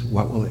 years,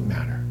 what will it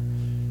matter?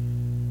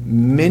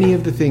 Many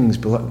of the things,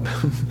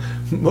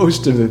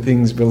 most of the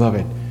things,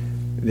 beloved,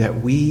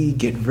 that we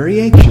get very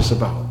anxious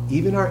about,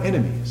 even our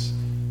enemies,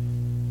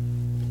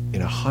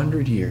 in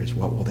 100 years,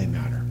 what will they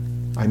matter?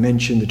 I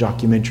mentioned the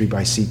documentary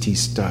by C.T.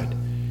 Studd.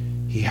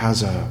 He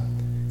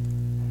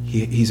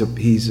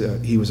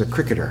was a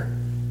cricketer,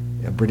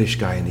 a British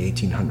guy in the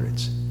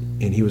 1800s,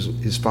 and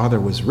his father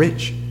was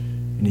rich,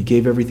 and he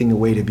gave everything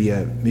away to be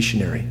a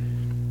missionary.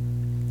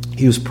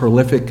 He was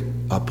prolific,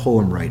 a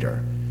poem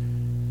writer,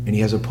 and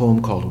he has a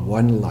poem called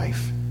One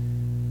Life.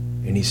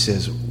 And he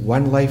says,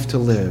 one life to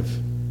live,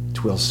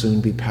 'twill soon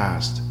be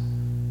past.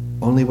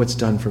 Only what's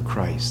done for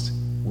Christ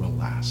will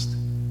last.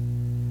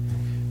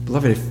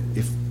 Beloved,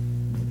 if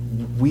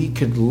we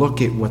could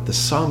look at what the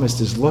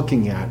psalmist is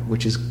looking at,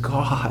 which is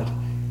God,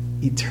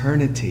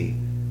 eternity,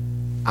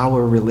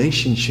 our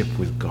relationship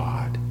with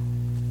God,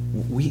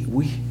 we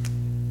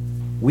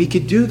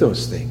could do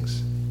those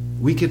things.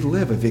 We could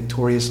live a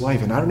victorious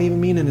life. And I don't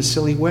even mean in a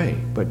silly way,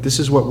 but this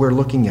is what we're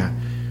looking at.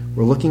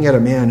 We're looking at a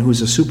man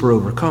who's a super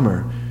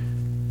overcomer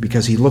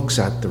because he looks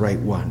at the right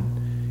one.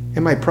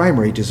 And my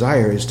primary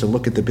desire is to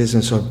look at the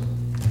business of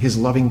his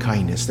loving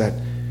kindness, that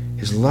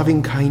his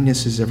loving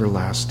kindness is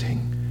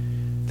everlasting.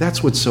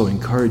 That's what's so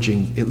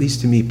encouraging, at least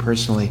to me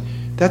personally.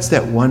 That's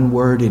that one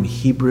word in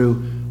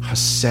Hebrew,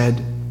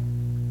 hesed.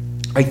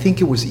 I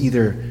think it was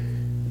either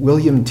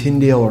William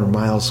Tyndale or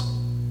Miles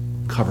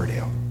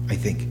Coverdale, I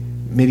think.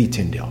 Maybe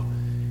Tyndale.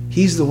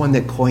 He's the one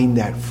that coined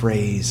that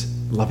phrase,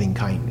 loving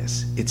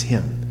kindness. It's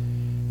him.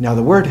 Now,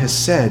 the word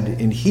hesed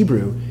in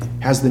Hebrew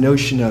has the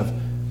notion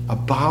of a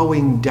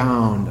bowing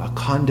down, a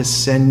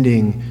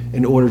condescending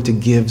in order to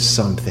give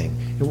something.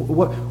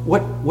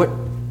 What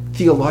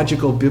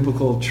theological,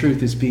 biblical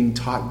truth is being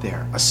taught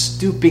there? A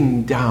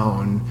stooping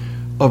down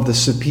of the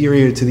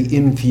superior to the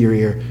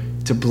inferior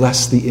to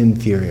bless the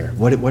inferior.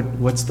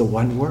 What's the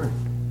one word?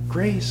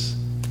 Grace.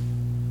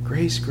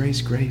 Grace,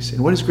 grace, grace.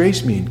 And what does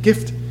grace mean?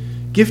 Gift.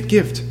 Gift,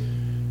 gift.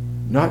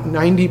 Not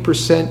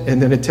 90%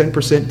 and then a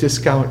 10%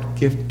 discount.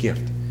 Gift,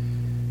 gift.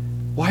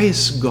 Why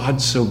is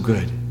God so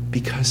good?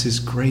 Because his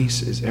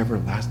grace is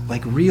everlasting,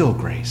 like real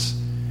grace.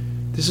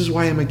 This is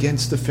why I'm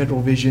against the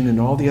federal vision and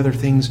all the other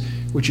things,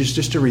 which is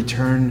just a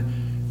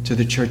return to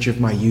the church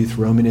of my youth,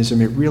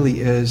 Romanism. It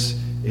really is.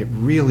 It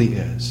really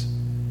is.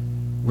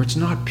 Where it's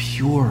not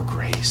pure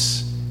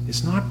grace.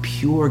 It's not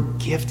pure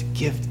gift,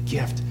 gift,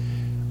 gift.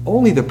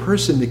 Only the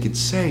person that could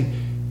say,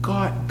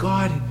 God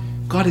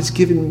has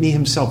given me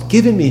himself.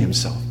 Given me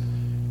himself.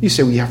 You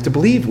say, well, you have to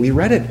believe. We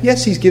read it.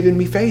 Yes, he's given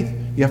me faith.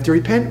 You have to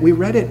repent. We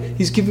read it.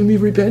 He's given me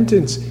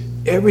repentance.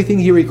 Everything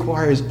he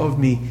requires of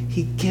me,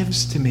 he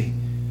gives to me.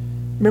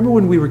 Remember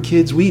when we were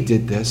kids, we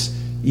did this,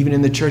 even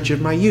in the church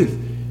of my youth.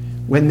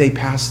 When they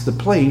passed the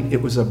plate,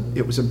 it was a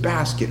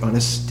basket on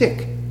a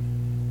stick.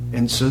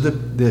 And so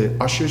the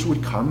ushers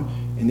would come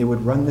and they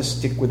would run the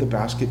stick with the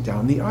basket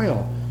down the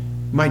aisle.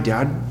 My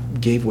dad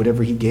gave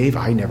whatever he gave,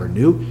 I never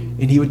knew,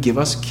 and he would give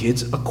us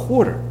kids a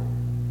quarter.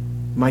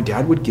 My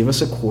dad would give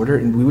us a quarter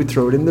and we would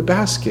throw it in the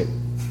basket.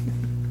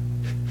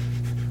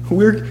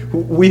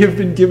 We have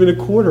been given a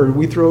quarter and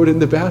we throw it in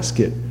the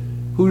basket.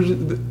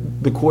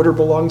 The quarter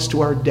belongs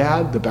to our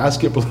dad, the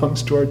basket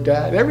belongs to our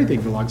dad,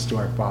 everything belongs to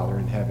our Father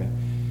in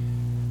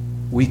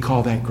heaven. We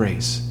call that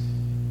grace.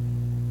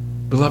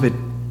 Beloved,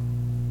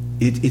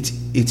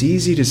 it's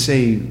easy to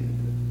say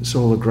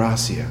sola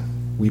gratia,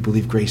 we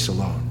believe grace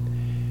alone.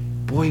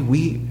 Boy,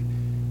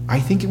 I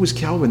think it was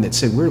Calvin that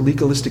said we're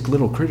legalistic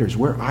little critters.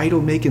 We're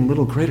idol-making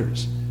little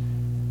critters.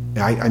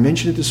 I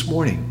mentioned it this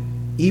morning.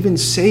 Even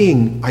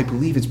saying, I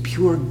believe it's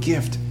pure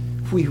gift,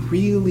 we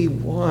really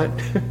want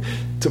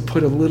to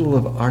put a little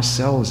of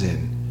ourselves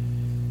in.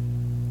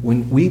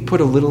 When we put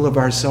a little of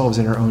ourselves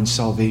in our own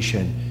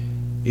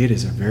salvation, it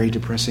is a very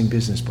depressing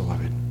business,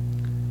 beloved.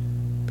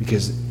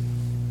 Because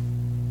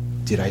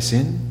did I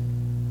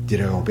sin?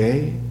 Did I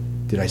obey?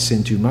 Did I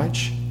sin too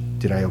much?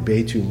 Did I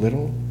obey too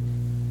little?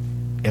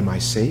 Am I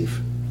safe?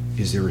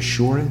 Is there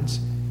assurance?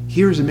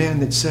 Here's a man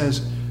that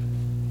says,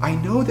 I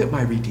know that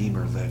my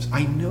Redeemer lives.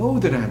 I know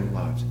that I'm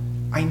loved.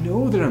 I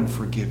know that I'm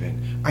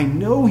forgiven. I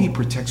know he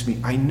protects me.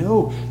 I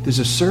know there's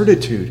a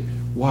certitude.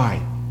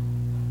 Why?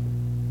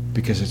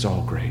 Because it's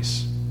all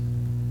grace.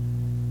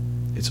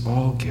 It's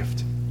all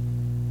gift.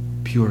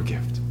 Pure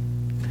gift.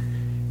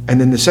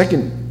 And then the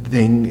second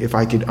thing, if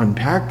I could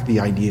unpack the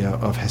idea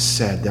of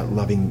hesed, that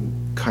loving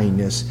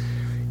kindness,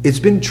 it's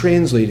been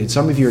translated.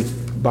 Some of your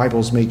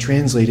Bibles may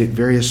translate it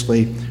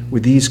variously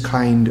with these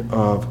kind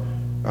of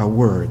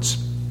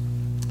words.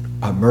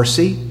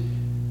 Mercy,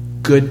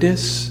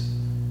 goodness,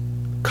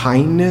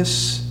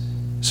 kindness,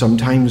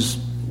 sometimes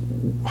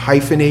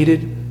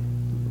hyphenated,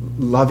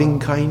 loving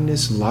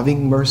kindness,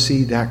 loving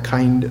mercy, that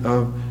kind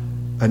of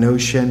a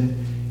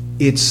notion.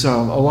 It's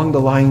along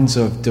the lines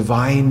of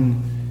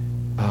divine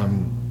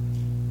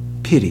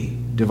pity,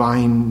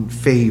 divine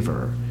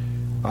favor.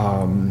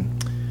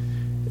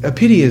 A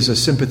pity is a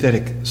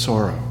sympathetic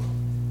sorrow.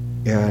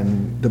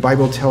 And the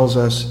Bible tells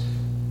us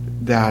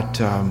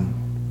that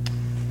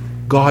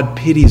God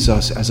pities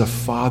us as a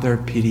father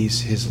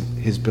pities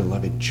his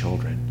beloved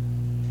children.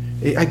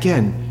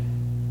 Again,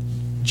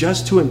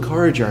 just to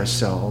encourage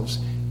ourselves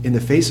in the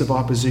face of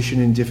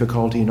opposition and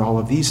difficulty and all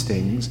of these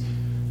things,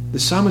 the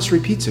psalmist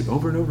repeats it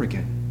over and over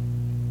again.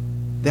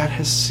 That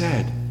has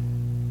said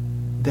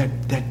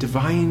that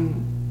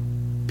divine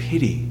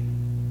pity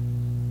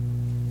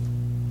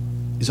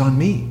is on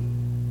me.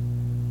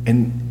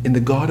 And in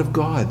the God of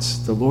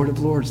gods, the Lord of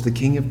lords, the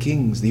King of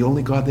kings, the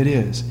only God that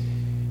is,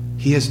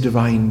 he has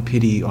divine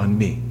pity on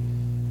me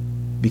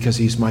because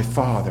he's my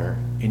father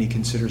and he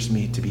considers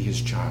me to be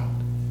his child.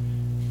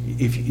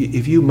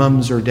 If you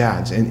mums or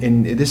dads,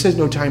 and this has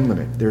no time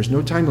limit. There's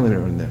no time limit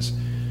on this.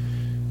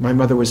 My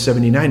mother was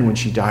 79 when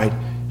she died.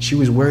 She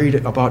was worried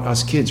about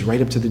us kids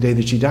right up to the day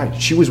that she died.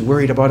 She was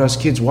worried about us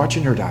kids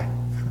watching her die.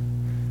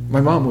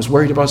 My mom was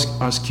worried about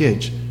us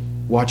kids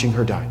watching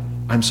her die.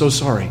 I'm so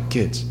sorry,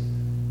 kids.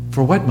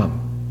 For what,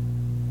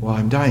 Mom? Well,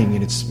 I'm dying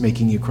and it's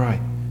making you cry.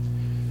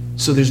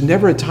 So there's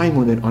never a time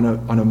limit on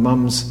a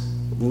mom's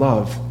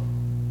love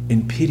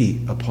and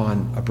pity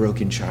upon a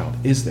broken child,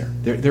 is there?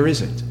 There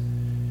isn't.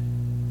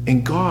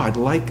 And God,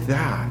 like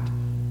that,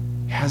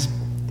 has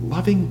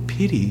loving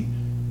pity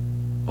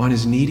on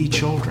his needy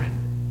children.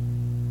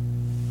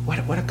 What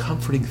a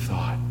comforting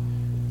thought.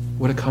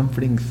 What a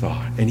comforting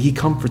thought. And he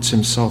comforts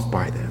himself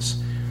by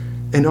this.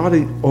 And not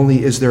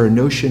only is there a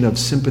notion of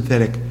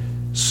sympathetic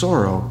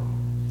sorrow,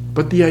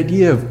 but the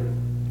idea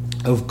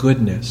of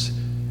goodness.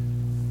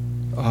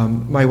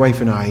 My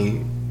wife and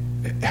I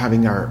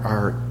having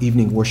our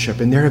evening worship,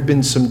 and there have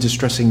been some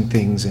distressing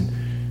things, and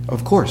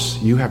of course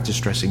you have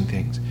distressing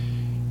things.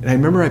 And I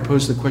remember I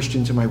posed the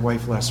question to my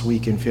wife last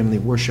week in family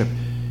worship,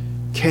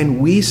 can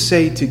we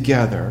say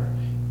together,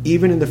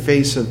 even in the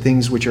face of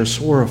things which are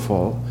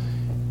sorrowful,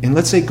 and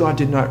let's say God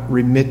did not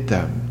remit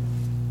them,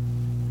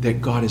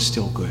 that God is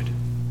still good?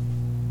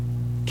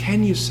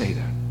 Can you say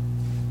that?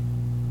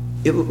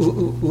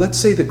 Let's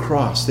say the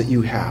cross that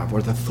you have,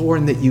 or the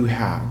thorn that you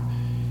have,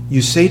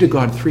 you say to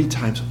God 3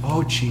 times,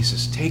 oh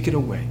Jesus, take it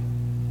away.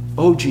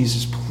 Oh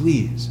Jesus,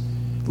 please.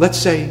 Let's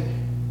say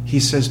he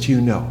says to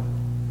you, no.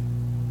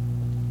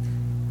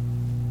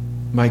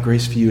 My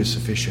grace for you is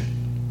sufficient.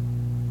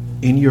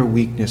 In your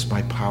weakness,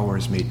 my power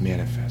is made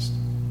manifest.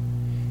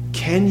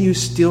 Can you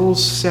still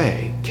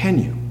say, can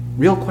you?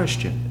 Real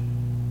question.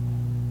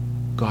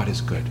 God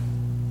is good.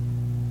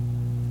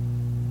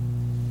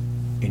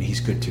 And he's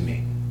good to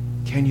me.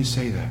 Can you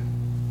say that?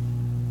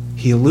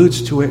 He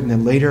alludes to it, and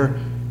then later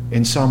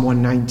in Psalm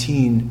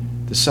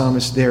 119, the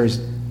psalmist there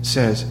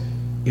says,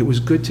 it was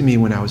good to me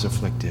when I was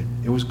afflicted.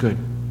 It was good.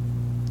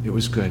 It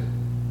was good.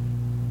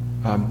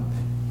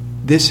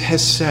 This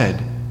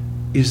hesed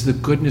is the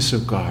goodness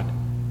of God.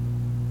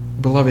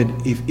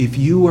 Beloved, if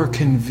you are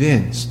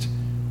convinced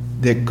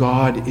that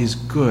God is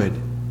good,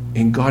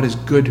 and God is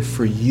good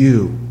for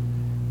you,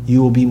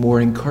 you will be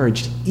more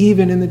encouraged,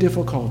 even in the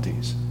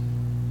difficulties.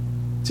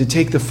 To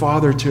take the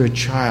father to a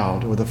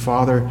child, or the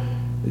father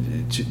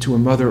to a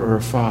mother or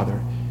a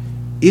father,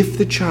 if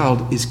the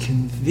child is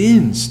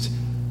convinced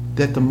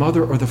that the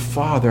mother or the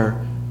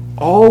father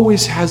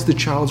always has the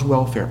child's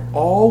welfare,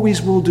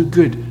 always will do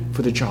good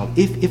for the child,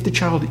 if the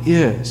child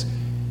is,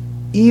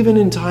 even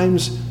in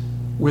times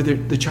where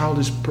the child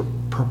is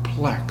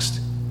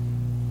perplexed,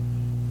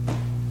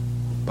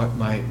 but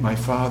my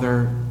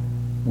father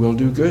will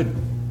do good.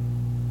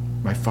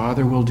 My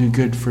father will do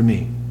good for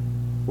me.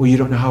 Well, you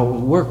don't know how it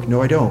will work.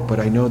 No, I don't, but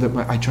I know that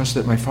I trust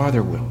that my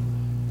Father will.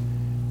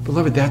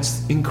 Beloved,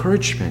 that's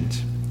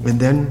encouragement. And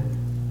then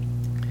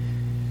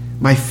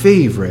my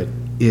favorite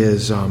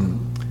is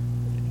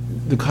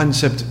the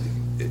concept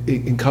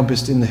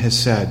encompassed in the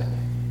Hesed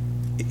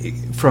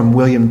from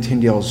William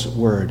Tyndale's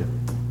word,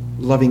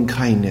 loving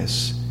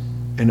kindness,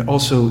 and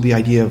also the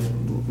idea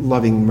of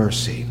loving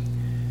mercy.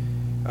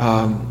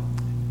 The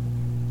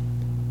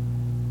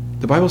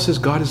Bible says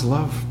God is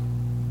love.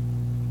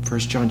 1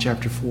 John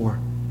chapter 4.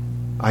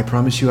 I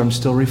promise you I'm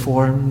still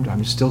Reformed,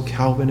 I'm still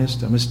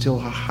Calvinist, I'm still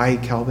a high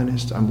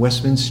Calvinist, I'm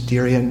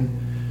Westminsterian,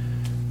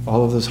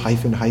 all of those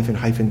hyphen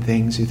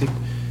things. You think,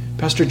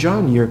 Pastor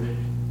John,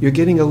 you're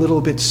getting a little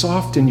bit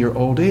soft in your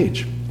old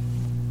age.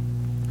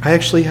 I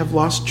actually have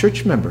lost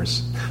church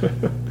members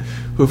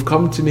who have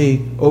come to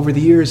me over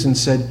the years and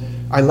said,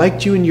 I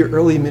liked you in your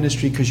early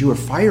ministry because you were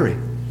fiery.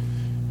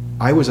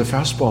 I was a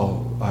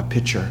fastball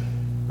pitcher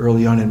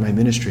early on in my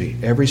ministry.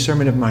 Every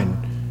sermon of mine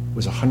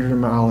was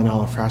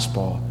 100-mile-an-hour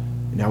fastball,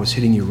 and I was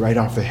hitting you right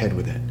off the head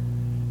with it.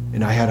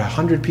 And I had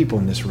 100 people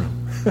in this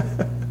room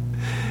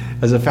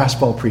as a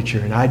fastball preacher,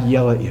 and I'd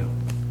yell at you.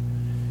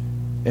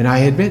 And I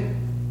admit,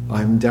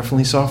 I'm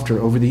definitely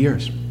softer over the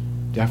years.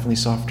 Definitely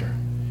softer.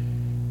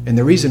 And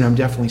the reason I'm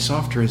definitely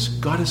softer is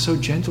God is so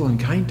gentle and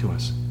kind to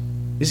us.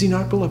 Is he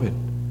not, beloved?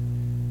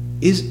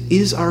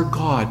 Is our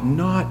God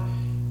not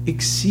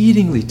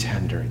exceedingly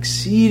tender,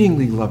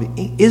 exceedingly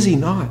loving? Is he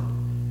not?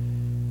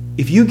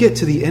 If you get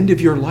to the end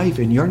of your life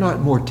and you're not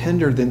more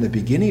tender than the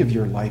beginning of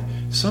your life,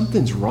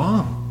 something's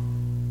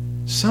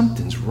wrong.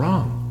 Something's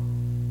wrong.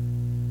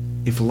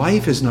 If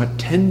life has not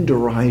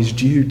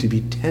tenderized you to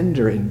be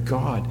tender in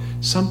God,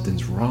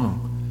 something's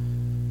wrong.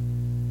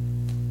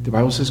 The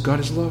Bible says God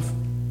is love.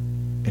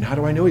 And how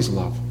do I know he's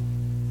love?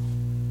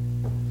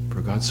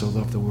 For God so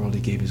loved the world,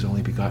 he gave his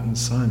only begotten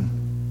Son.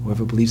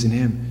 Whoever believes in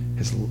him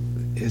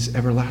has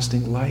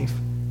everlasting life.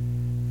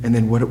 And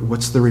then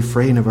what's the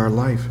refrain of our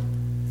life?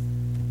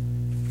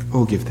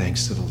 Oh, give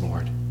thanks to the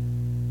Lord,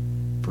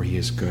 for he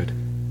is good.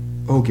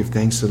 Oh, give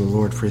thanks to the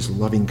Lord, for his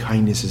loving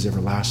kindness is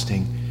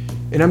everlasting.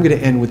 And I'm going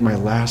to end with my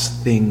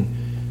last thing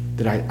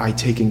that I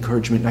take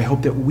encouragement, and I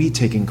hope that we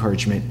take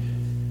encouragement.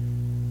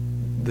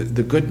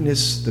 The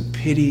goodness, the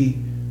pity,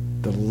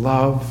 the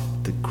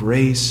love, the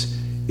grace.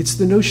 It's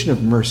the notion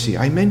of mercy.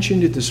 I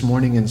mentioned it this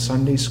morning in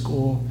Sunday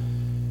school.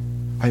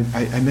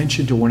 I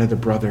mentioned to one of the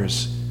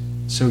brothers,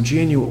 so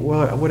January,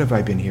 well, what have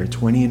I been here,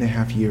 20 and a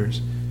half years?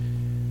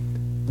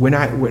 When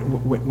I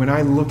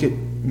look at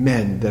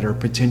men that are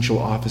potential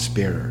office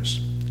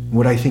bearers,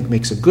 what I think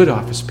makes a good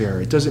office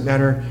bearer, it doesn't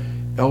matter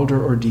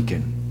elder or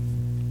deacon.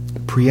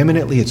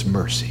 Preeminently, it's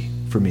mercy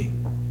for me.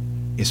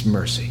 It's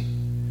mercy.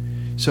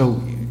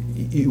 So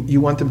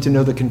you want them to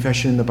know the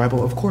confession in the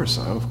Bible? Of course.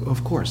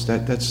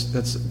 That's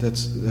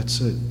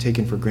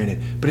taken for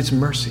granted. But it's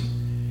mercy.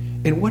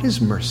 And what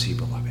is mercy,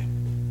 beloved?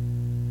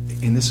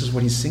 And this is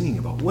what he's singing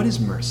about. What is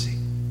mercy?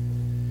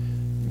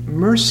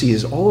 Mercy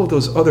is all of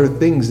those other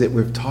things that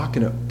we've talked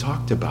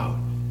about,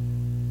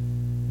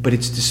 but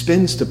it's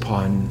dispensed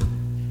upon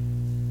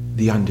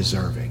the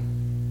undeserving.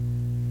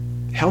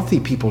 Healthy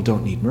people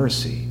don't need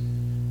mercy.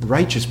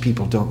 Righteous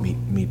people don't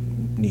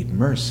need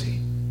mercy.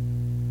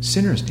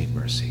 Sinners need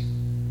mercy.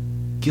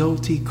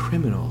 Guilty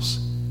criminals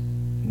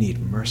need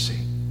mercy.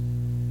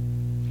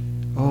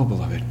 Oh,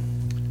 beloved,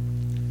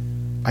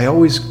 I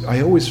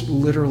always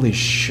literally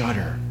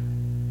shudder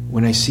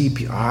when I see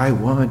people. I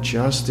want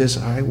justice,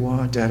 I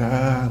want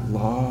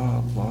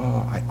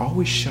law. I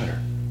always shudder.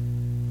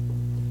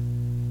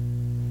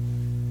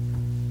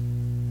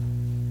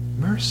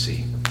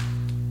 Mercy.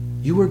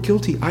 You are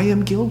guilty. I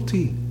am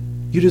guilty.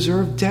 You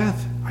deserve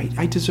death.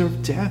 I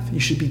deserve death. You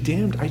should be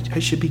damned. I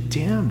should be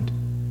damned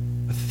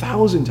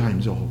 1,000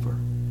 times over.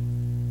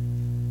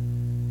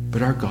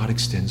 But our God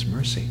extends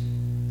mercy.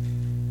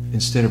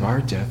 Instead of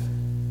our death,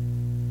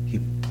 he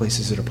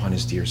places it upon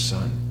his dear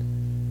Son.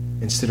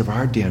 Instead of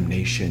our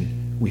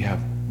damnation, we have,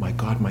 my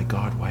God,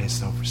 why hast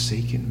thou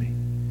forsaken me?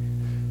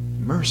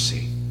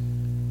 Mercy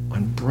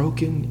on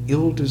broken,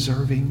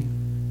 ill-deserving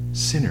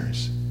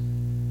sinners.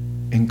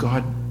 And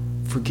God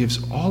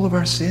forgives all of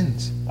our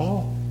sins.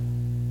 All.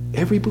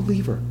 Every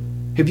believer.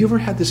 Have you ever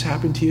had this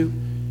happen to you?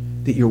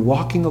 That you're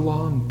walking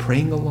along,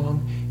 praying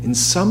along, and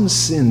some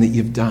sin that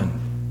you've done,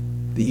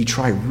 that you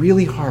try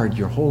really hard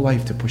your whole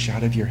life to push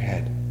out of your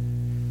head,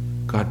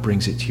 God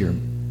brings it to your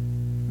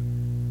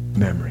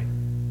memory.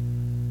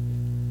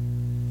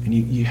 And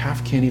you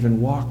can't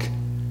even walk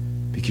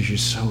because you're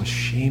so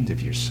ashamed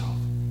of yourself.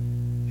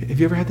 Have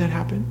you ever had that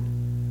happen?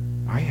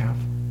 I have.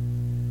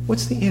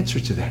 What's the answer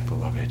to that,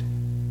 beloved?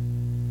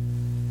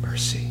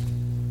 Mercy.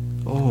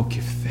 Oh,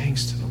 give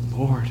thanks to the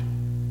Lord.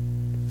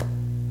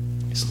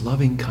 His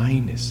loving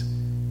kindness,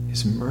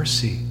 his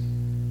mercy,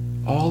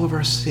 all of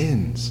our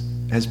sins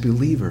as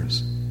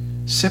believers,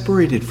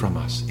 separated from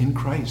us in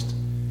Christ,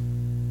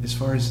 as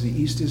far as the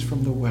east is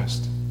from the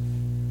west,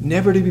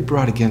 never to be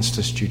brought against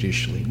us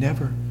judicially,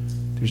 never.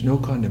 There's no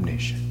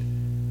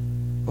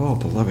condemnation. Oh,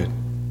 beloved.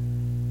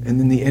 And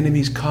then the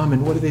enemies come,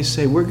 and what do they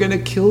say? We're going to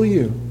kill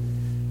you.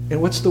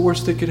 And what's the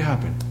worst that could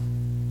happen?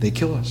 They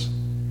kill us.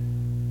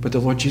 But the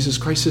Lord Jesus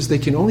Christ says they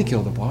can only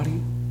kill the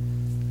body.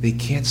 They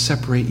can't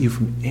separate you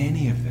from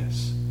any of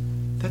this.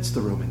 That's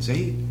the Romans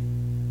 8.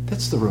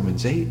 That's the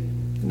Romans 8.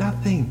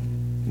 Nothing.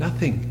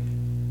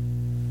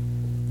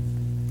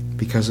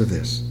 Because of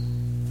this.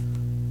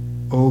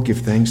 Oh, give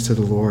thanks to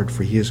the Lord,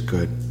 for he is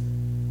good.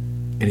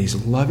 And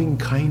his loving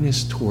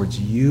kindness towards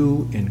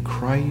you in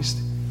Christ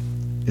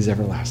is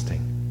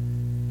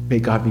everlasting. May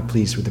God be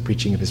pleased with the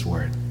preaching of his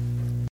word.